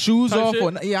take my cruise shoes type off. shit?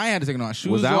 Or, yeah, I had to take my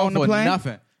shoes Was I off on the or plane?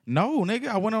 nothing. No, nigga,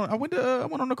 I went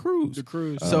on the cruise. The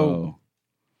cruise. So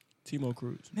Timo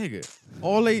Cruz. nigga,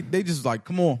 all they just like,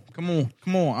 come on.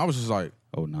 I was just like,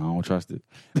 oh no, I don't trust it.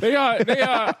 They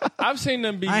are. I've seen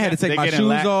them be. I had to take They're my getting shoes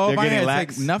lax- off. they're I getting had to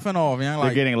lax. take nothing off. You know, They're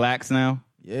like getting lax now.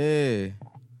 yeah.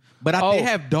 But Oh. they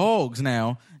have dogs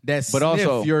now that But sniff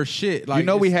also, your shit. Like you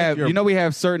know they we sniff have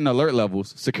your- certain alert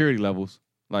levels, security levels.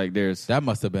 Like there's that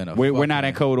must have been a. we're not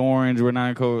in fucking- code orange. We're not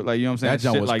in code like you know what I'm saying. That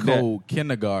jump Shit was like cold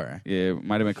kindergarten. that. Yeah, it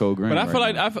might have been code green. But I right feel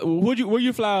like now. where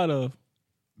you fly out of?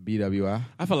 BWI.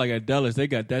 I feel like at Dulles they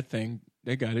got that thing.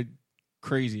 They got it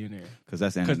crazy in there because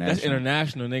that's because international. that's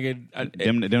international.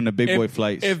 Nigga, Them the big boy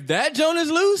flights. If that joint is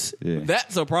loose, Yeah.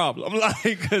 that's a problem.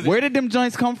 Like, 'cause Where did them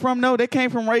joints come from? No, they came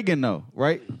from Reagan, though,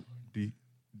 right?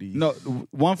 No,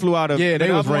 one flew out of Yeah, they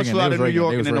the was other one Reagan. flew They out was of New Reagan. York,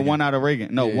 They and was then the Reagan. one out of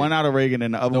Reagan. No, Yeah. one out of Reagan,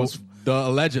 and the other one's The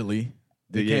allegedly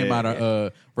they Yeah, came out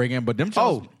of Reagan, but them.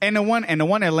 oh, and the one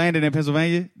that landed in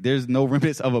Pennsylvania. There's no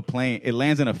remnants of a plane. It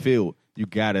lands in a field. You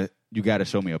gotta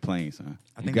show me a plane, son.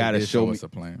 I think you gotta they did show me us a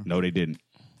plane. No, they didn't.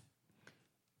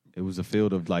 It was a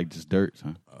field of like just dirt,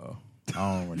 son. I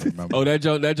don't really remember. oh, that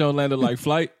joint landed like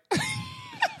flight.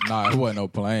 Nah, it wasn't no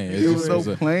plane. It was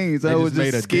no planes. They It was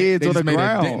made just a skids dent- on they the just made a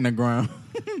dent ground. in the ground.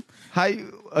 How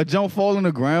a jump fall on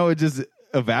the ground? It just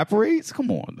evaporates.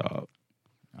 Come on, dog.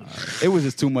 It was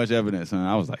just too much evidence, and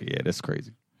I was like, "Yeah, that's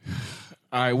crazy."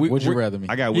 All right, Would you rather me?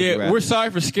 I got. Would you Yeah, rather. we're sorry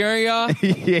for scaring y'all.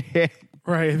 Yeah,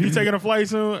 Right. If you taking a flight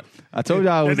soon, I told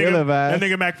y'all I was that nigga, ill-advised. that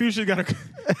nigga Mac Fuchsia got to.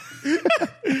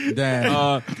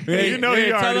 Damn. you know he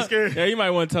tell already him- scared. Yeah, you might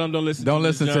want to tell him don't listen. Don't to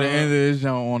this listen to the joint. end of this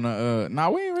joint on the. Nah,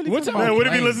 we ain't really. What's talking up, about Man, what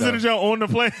if he planes, listens to the though. joint on the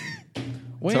plane?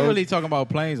 We ain't really talking about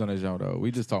planes on this joint though.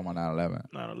 We just talking about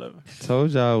 9/11. 9/11.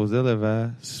 Told y'all I was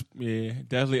ill-advised. Yeah,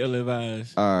 definitely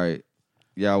ill-advised. All right,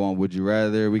 y'all want Would You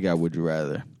Rather? We got Would You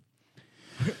Rather.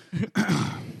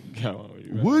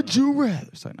 Would you rather?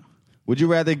 Sorry, no. Would you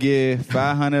rather give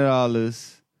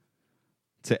 $500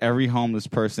 to every homeless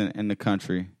person in the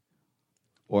country,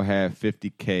 or have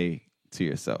 $50K to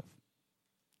yourself?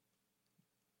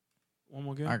 One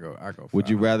more game. I go. Would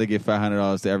you rather give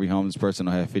 $500 to every homeless person,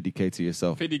 or have $50K to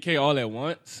yourself? 50K all at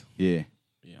once? Yeah.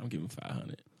 Yeah, I'm giving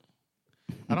 500.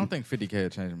 I don't think 50K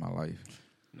would change my life,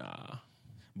 Nah,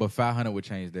 but 500 would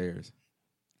change theirs.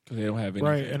 because they don't have anything.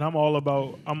 Right, and I'm all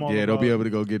about. Yeah, they'll be able to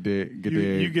go get their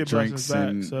You get drinks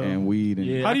blessings back, so- and weed. And,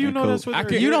 Yeah. How do you and know coke. that's what I they're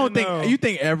could- You getting, don't think though? you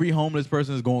think every homeless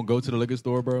person is going to go to the liquor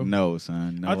store, bro? No,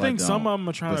 son. No, I think don't. some of them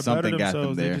are trying But to better something got them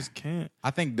themselves. They there. just can't.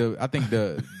 I think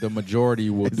the majority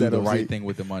will Is do that the OC? right thing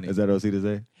with the money. Is that OC to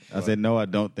say? I said no. I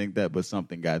don't think that, but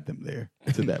something got them there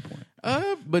to that point.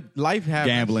 But life happens.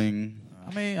 Gambling.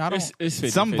 I mean, I don't. It's 50,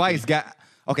 Some 50. vice got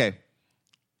okay.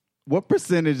 What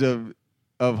percentage of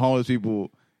homeless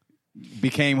people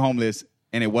became homeless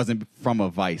and it wasn't from a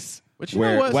vice? But you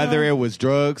know what, whether son? it was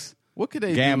drugs, What could they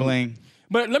do? gambling.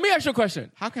 But let me ask you a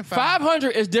question. How can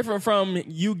 500 is different from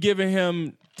you giving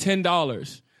him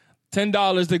 $10.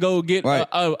 $10 to go get Right.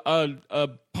 a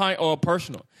pint or a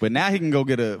personal. But now he can go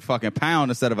get a fucking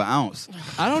pound instead of an ounce.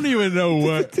 I don't even know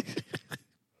what.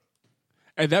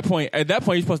 At that point,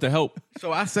 you're supposed to help.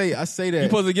 So I say that. You're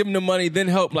supposed to give him the money, then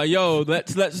help. Like, yo,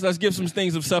 let's give some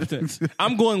things of substance.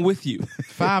 I'm going with you.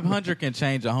 500 can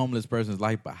change a homeless person's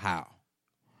life, but how?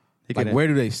 He Like, can where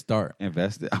do they start?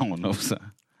 invest it. I don't know,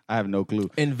 son. I have no clue.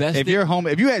 Invest if it. you're home,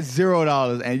 if you had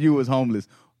 $0 and you was homeless,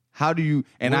 how do you?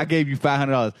 And I gave you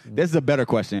 $500. This is a better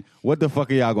question. What the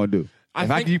fuck are y'all gonna do? I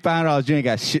If I think- give you $500, you ain't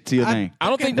got shit to your name. I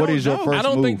don't think. What is your first I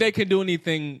don't move? think they can do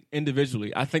anything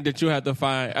individually. I think that you have to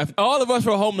find. If all of us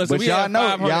were homeless, But and we y'all had know,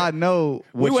 500, y'all know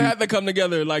we what would you, have to come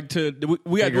together. Like to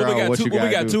we got Figure out what two. you We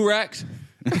gotta got do. 2 racks.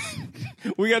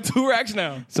 We got 2 racks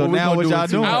now. So we now gonna what do y'all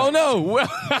with two doing? I don't know. Well,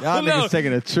 I Y'all don't know. niggas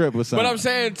taking a trip or something. But I'm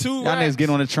saying 2 y'all racks. niggas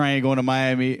getting on the train going to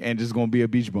Miami and just gonna be a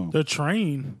beach bum. The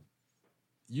train.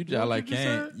 You just like you just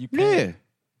can't. said? You Yeah. can't.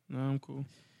 No, I'm cool.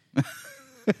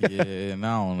 Yeah, no,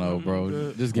 I don't know, bro.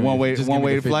 good. Just give One me, way- just one give me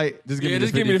way the to flight? Just give Yeah, me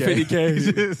just give me the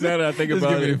 50K. Now that I think Just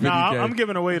about give me it. the Nah, 50K. I'm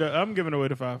giving away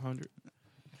the 500.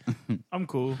 I'm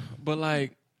cool. But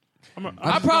like, I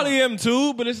I probably am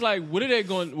too. But it's like, what are they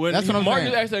going? When That's what I'm Mark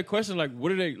saying. just asked that question, like,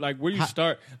 what are they like? Where do you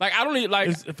start? Like, I don't need like.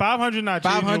 It's 500 not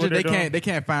changing 500. what They they're doing.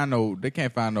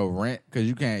 can't find no rent because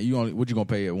you can't. You only what you gonna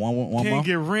pay it one Can't month?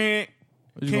 get rent.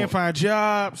 You Can't gonna- find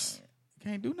jobs.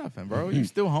 Can't do nothing, bro. You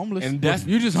still homeless. And that's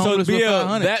you just homeless so with BL,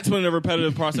 500. that's when the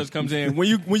repetitive process comes in. When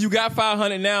you got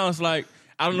 500 now, it's like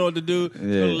I don't know what to do. Go to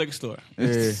the liquor store. Yeah.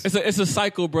 It's a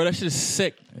cycle, bro. That shit is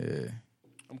sick. Yeah.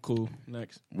 I'm cool.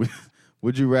 Next.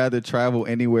 Would you rather travel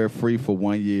anywhere free for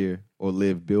 1 year or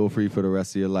live bill free for the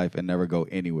rest of your life and never go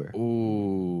anywhere?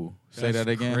 Ooh. Say That's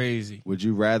that again. Crazy. Would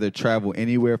you rather travel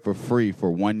anywhere for free for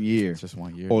 1 year Just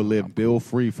 1 year. or live bill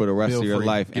free for the rest of your Bill-free.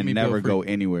 life Give and me never bill-free. go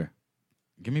anywhere?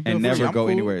 Give me bill And free. never I'm go cool.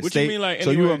 anywhere. What you mean, like,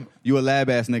 so anywhere? you a lab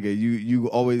ass nigga. You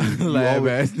always Lab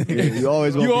always, ass nigga. Yeah, you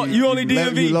always You gonna be, you only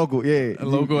let DMV? you local. Yeah, A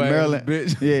local you, ass Maryland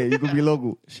bitch. Yeah, you can be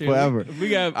local Shit, forever. We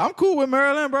got. I'm cool with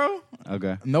Maryland, bro.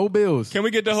 Okay. No bills. Can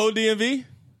we get the whole DMV?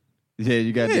 Yeah,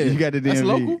 you got Yeah, the DMV. that's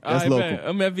local. That's All right, local. bet.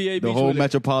 I'm at VA Beach. The whole with it.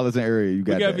 metropolitan area. You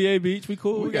got, We got that. VA Beach. We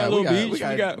cool. We got a little beach.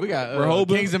 We got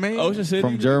Rehoboth, Kings of Maine. Ocean City,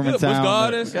 From Germantown Busch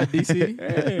Gardens. We got DC.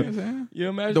 Yeah. You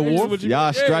imagine The Wharf? what you Y'all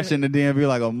yeah. stretching the DMV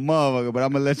like a motherfucker, but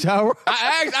I'm gonna let y'all.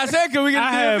 I said, can we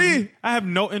get the DMV? I have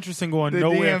no interest in going The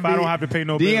nowhere if I DMV don't have to pay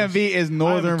no DMV bills. is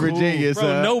Northern I'm cool. Virginia, Bro,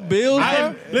 son. no bills,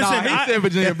 bro. Listen, he said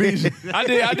Virginia Beach. I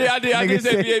did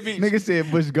say VA Beach. Nigga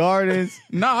said Busch Gardens.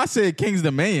 No, I said Kings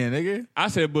Dominion, nigga. I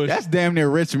said Bush. That's damn near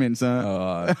Richmond,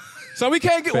 son. So we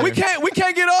can't get all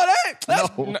that.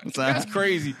 That's, No, son. that's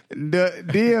crazy. The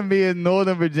DMV is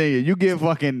Northern Virginia. You get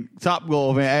fucking Top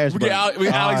Golf in Ashburn. We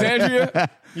get Alexandria.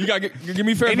 You got to give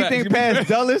me Fairfax. Anything Give me past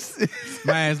Dulles,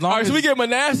 Man, as long All right, as so we get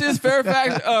Manassas,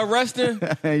 Fairfax, Reston,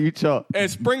 you chalk.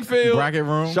 and Springfield. bracket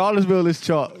room. Charlottesville is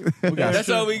chalk. That's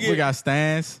all we get. We got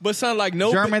stands. But son, like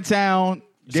no. Germantown,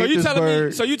 So you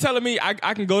Gaithersburg. telling me I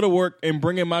can go to work and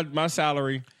bring in my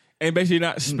salary and basically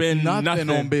not spend Nothing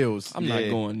on bills. I'm not Yeah.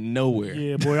 going nowhere.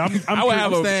 Yeah, boy. I'm I would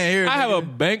have I'm staying here, I have a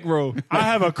nigga. bankroll. I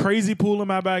have a crazy pool in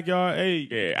my backyard. Hey,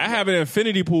 Yeah, I have an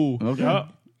infinity pool. Okay.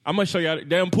 yup. I'm gonna show y'all that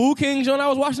damn Pool King joint I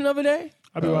was watching the other day.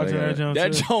 I be watching yeah. that jump.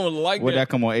 That joint like Would that. that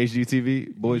come on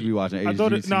HGTV? Boys be watching I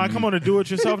thought HGTV. it. Nah, come on the Do It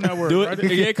Yourself Network. Do right?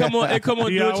 it. Yeah, it come on. It come on.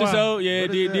 Do it DIY. yourself. Yeah,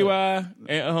 What is that? DIY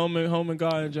and home and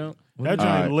garden jump. That joint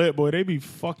Alright. lit, boy. They be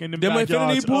fucking them Them infinity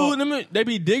backyards pool, up. them, they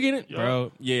be digging it,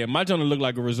 bro. Yeah, my joint look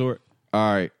like a resort.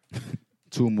 All right,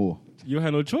 2 more. You don't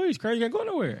have no choice, Craig. You can't go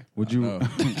nowhere. Would you?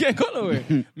 You can't go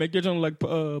nowhere. Make your joint like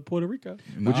Puerto Rico.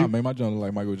 Nah, you make my joint look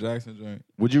like Michael Jackson joint?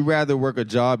 Would you rather work a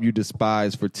job you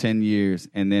despise for 10 years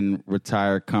and then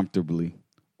retire comfortably,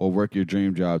 or work your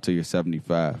dream job till you're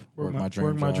 75? Work my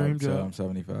work my dream till job. I'm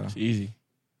 75. Easy.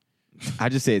 I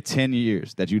just said 10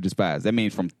 years that you despise. That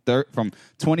means from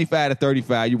 25 to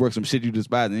 35, you work some shit you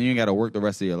despise, and you ain't got to work the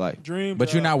rest of your life. Dream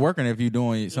But you're job. not working if you're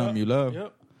doing something you love.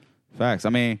 Yep. Facts. I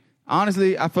mean,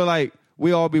 honestly, I feel like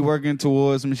we all be working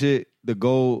towards some shit. I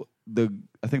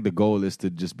think the goal is to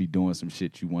just be doing some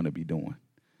shit you want to be doing.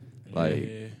 Like,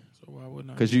 Yeah. So why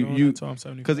wouldn't I? because be doing that till I'm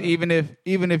 75? because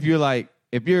even if you're like,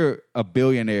 if you're a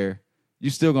billionaire, you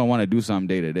still gonna want to do something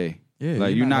day to day. Yeah,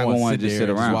 like you're not gonna want to just sit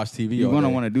there and around. watch TV. You're all gonna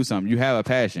day. want to do something. You have a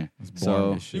passion. boring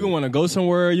So as shit. You gonna want to go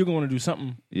somewhere. You gonna want to do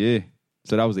something. yeah.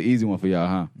 So that was the easy one for y'all,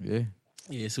 huh? Yeah.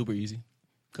 Yeah, super easy.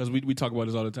 Because we talk about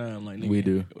this all the time. Like nigga, We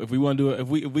do. If we want to do it, if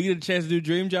we get a chance to do a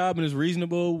dream job and it's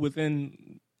reasonable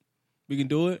within, we can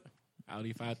do it.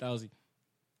 Audi 5000.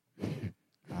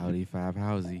 Audi 5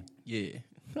 Housey. Yeah,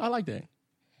 I like that.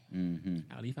 Mm-hmm.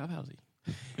 Audi 5000.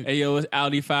 Hey yo, it's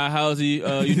Audi 5000.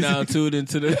 You now tuned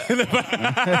into the.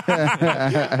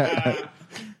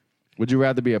 Would you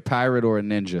rather be a pirate or a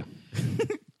ninja?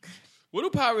 What do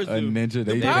pirates do? A ninja.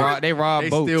 They rob They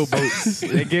boats. steal boats.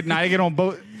 they get on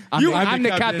boat. I'm the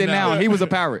captain now. He was a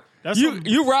pirate. That's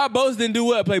You rob boats, then do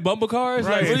what? Play bumper cars?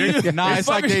 Right. Like, what do you, Nah, it's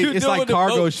fuck like is you it's doing like with the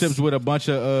cargo boats? ships with a bunch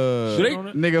of Do they-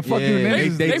 Nigga, fuck you, yeah,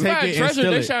 ninjas. They take find it and treasure.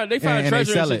 steal They it. find And treasure they and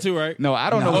sell shit it. too, right? No, I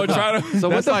don't know. Oh, What try the, to- so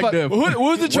what That's the like fuck? the-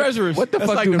 Who's the treasurers? What the That's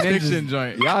fuck like do the ninjas? fiction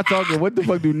joint. Y'all talking? What the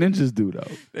fuck do ninjas do though?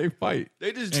 They fight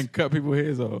They just and cut people's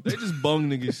heads off. they just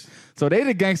bung niggas. So they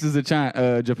the gangsters of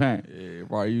China, Japan. Yeah,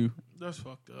 why you? That's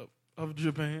fucked up. Of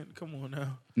Japan. Come on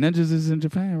now. Ninjas is in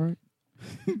Japan, right?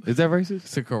 Is that racist?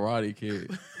 It's a Karate Kid.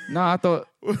 No, I thought.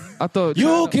 You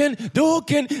China- can, you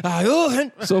can.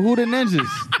 So who the ninjas?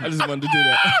 I just wanted to do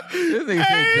that. This nigga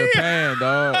said Japan,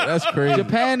 dog. That's crazy.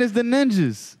 Japan is the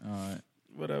ninjas. All right.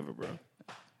 Whatever, bro.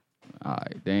 All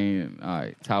right, damn. All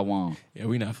right, Taiwan. Yeah,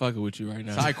 we not fucking with you right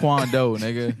now. Taekwondo,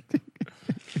 nigga.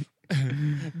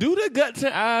 Do the guts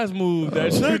and eyes move.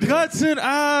 That The shit. guts and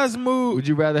eyes move. Would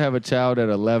you rather have a child at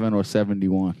 11 or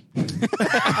 71?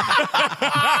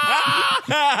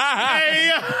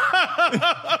 Hey,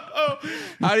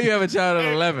 How do you have a child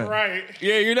at 11? Right.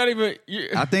 Yeah, you're not even.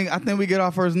 I think we get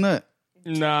our first nut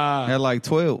Nah. at like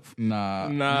 12. Nah,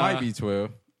 Nah. might be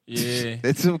 12. Yeah.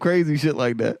 It's some crazy shit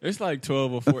like that. It's like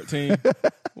 12 or 14.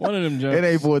 One of them jumps. It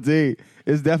ain't 14.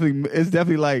 It's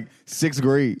definitely like 6th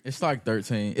grade. It's like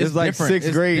 13. It's like different. 6th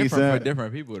It's grade, different son. for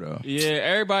different people though. Yeah,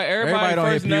 everybody don't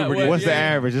first hit nut puberty. was- What's the yeah.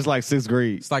 average? It's like 6th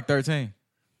grade. It's like 13.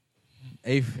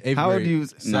 Eighth How grade. old do you?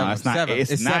 No, it's not. Seventh.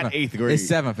 It's not seventh. 8th grade. It's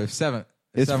 7th. It's 7th.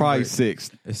 It's seventh probably grade.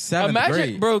 6th. It's 7th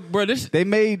Imagine, grade. bro, this. They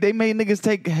made niggas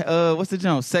take what's the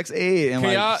jump? Sex ed and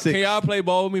Can y'all, like 6. can y'all play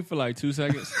ball with me for like 2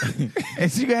 seconds? And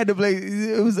so you had to play.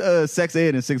 It was sex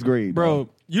ed in 6th grade, Bro,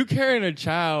 you carrying a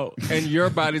child and your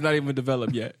body's not even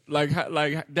developed yet. Like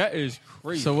that is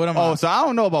crazy. So what am Oh, I? so I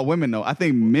don't know about women though. I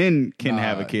think men can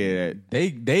have a kid.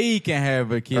 They can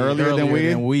have a kid Earlier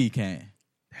than we? can.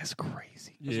 That's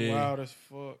crazy. yeah. Wild as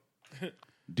fuck.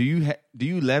 Do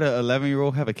you let a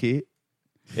 11-year-old have a kid?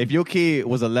 If your kid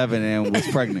was 11 and was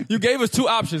pregnant, You gave us 2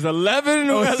 options: 11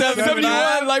 or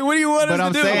 71. Like, what do you want but us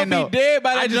I'm to do? saying I'm no. gonna be dead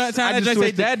by that time that joint say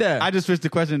switched the- dada. I just switched the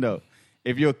question though.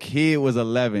 If your kid was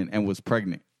 11 and was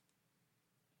pregnant,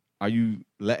 are you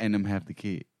letting them have the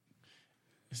kid?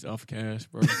 It's off cash,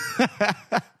 bro.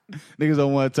 Niggas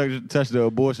don't want to touch the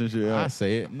abortion shit. I Huh?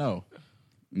 say it. No.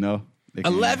 No. They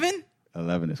can't. 11?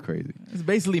 11 is crazy. It's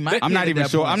basically my. I'm kid not at even that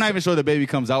sure. point. I'm not even sure the baby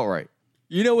comes out right.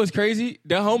 You know what's crazy?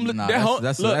 That homeless. Nah, that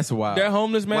that's wild. That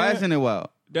homeless man. Why isn't it wild?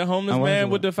 That homeless Why is man it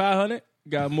with wild? the 500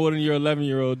 got more than your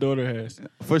 11-year-old daughter has.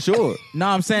 For sure. No,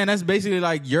 I'm saying that's basically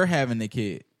like you're having the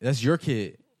kid. That's your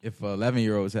kid. If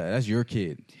 11-year-olds have, that's your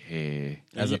kid Yeah.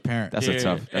 as a parent. That's a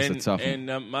tough one.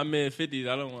 And my mid 50s,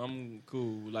 I'm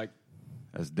cool. Like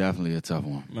That's definitely a tough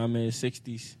one. my mid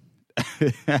 60s,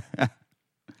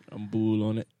 I'm bull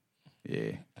on it.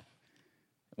 Yeah.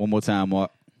 One more time,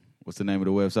 Mark. What's the name of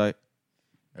the website?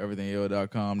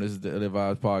 EverythingIll.com. This is the Ill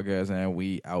Vibes Podcast, and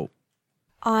we out.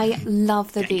 I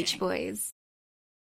love the Beach Boys.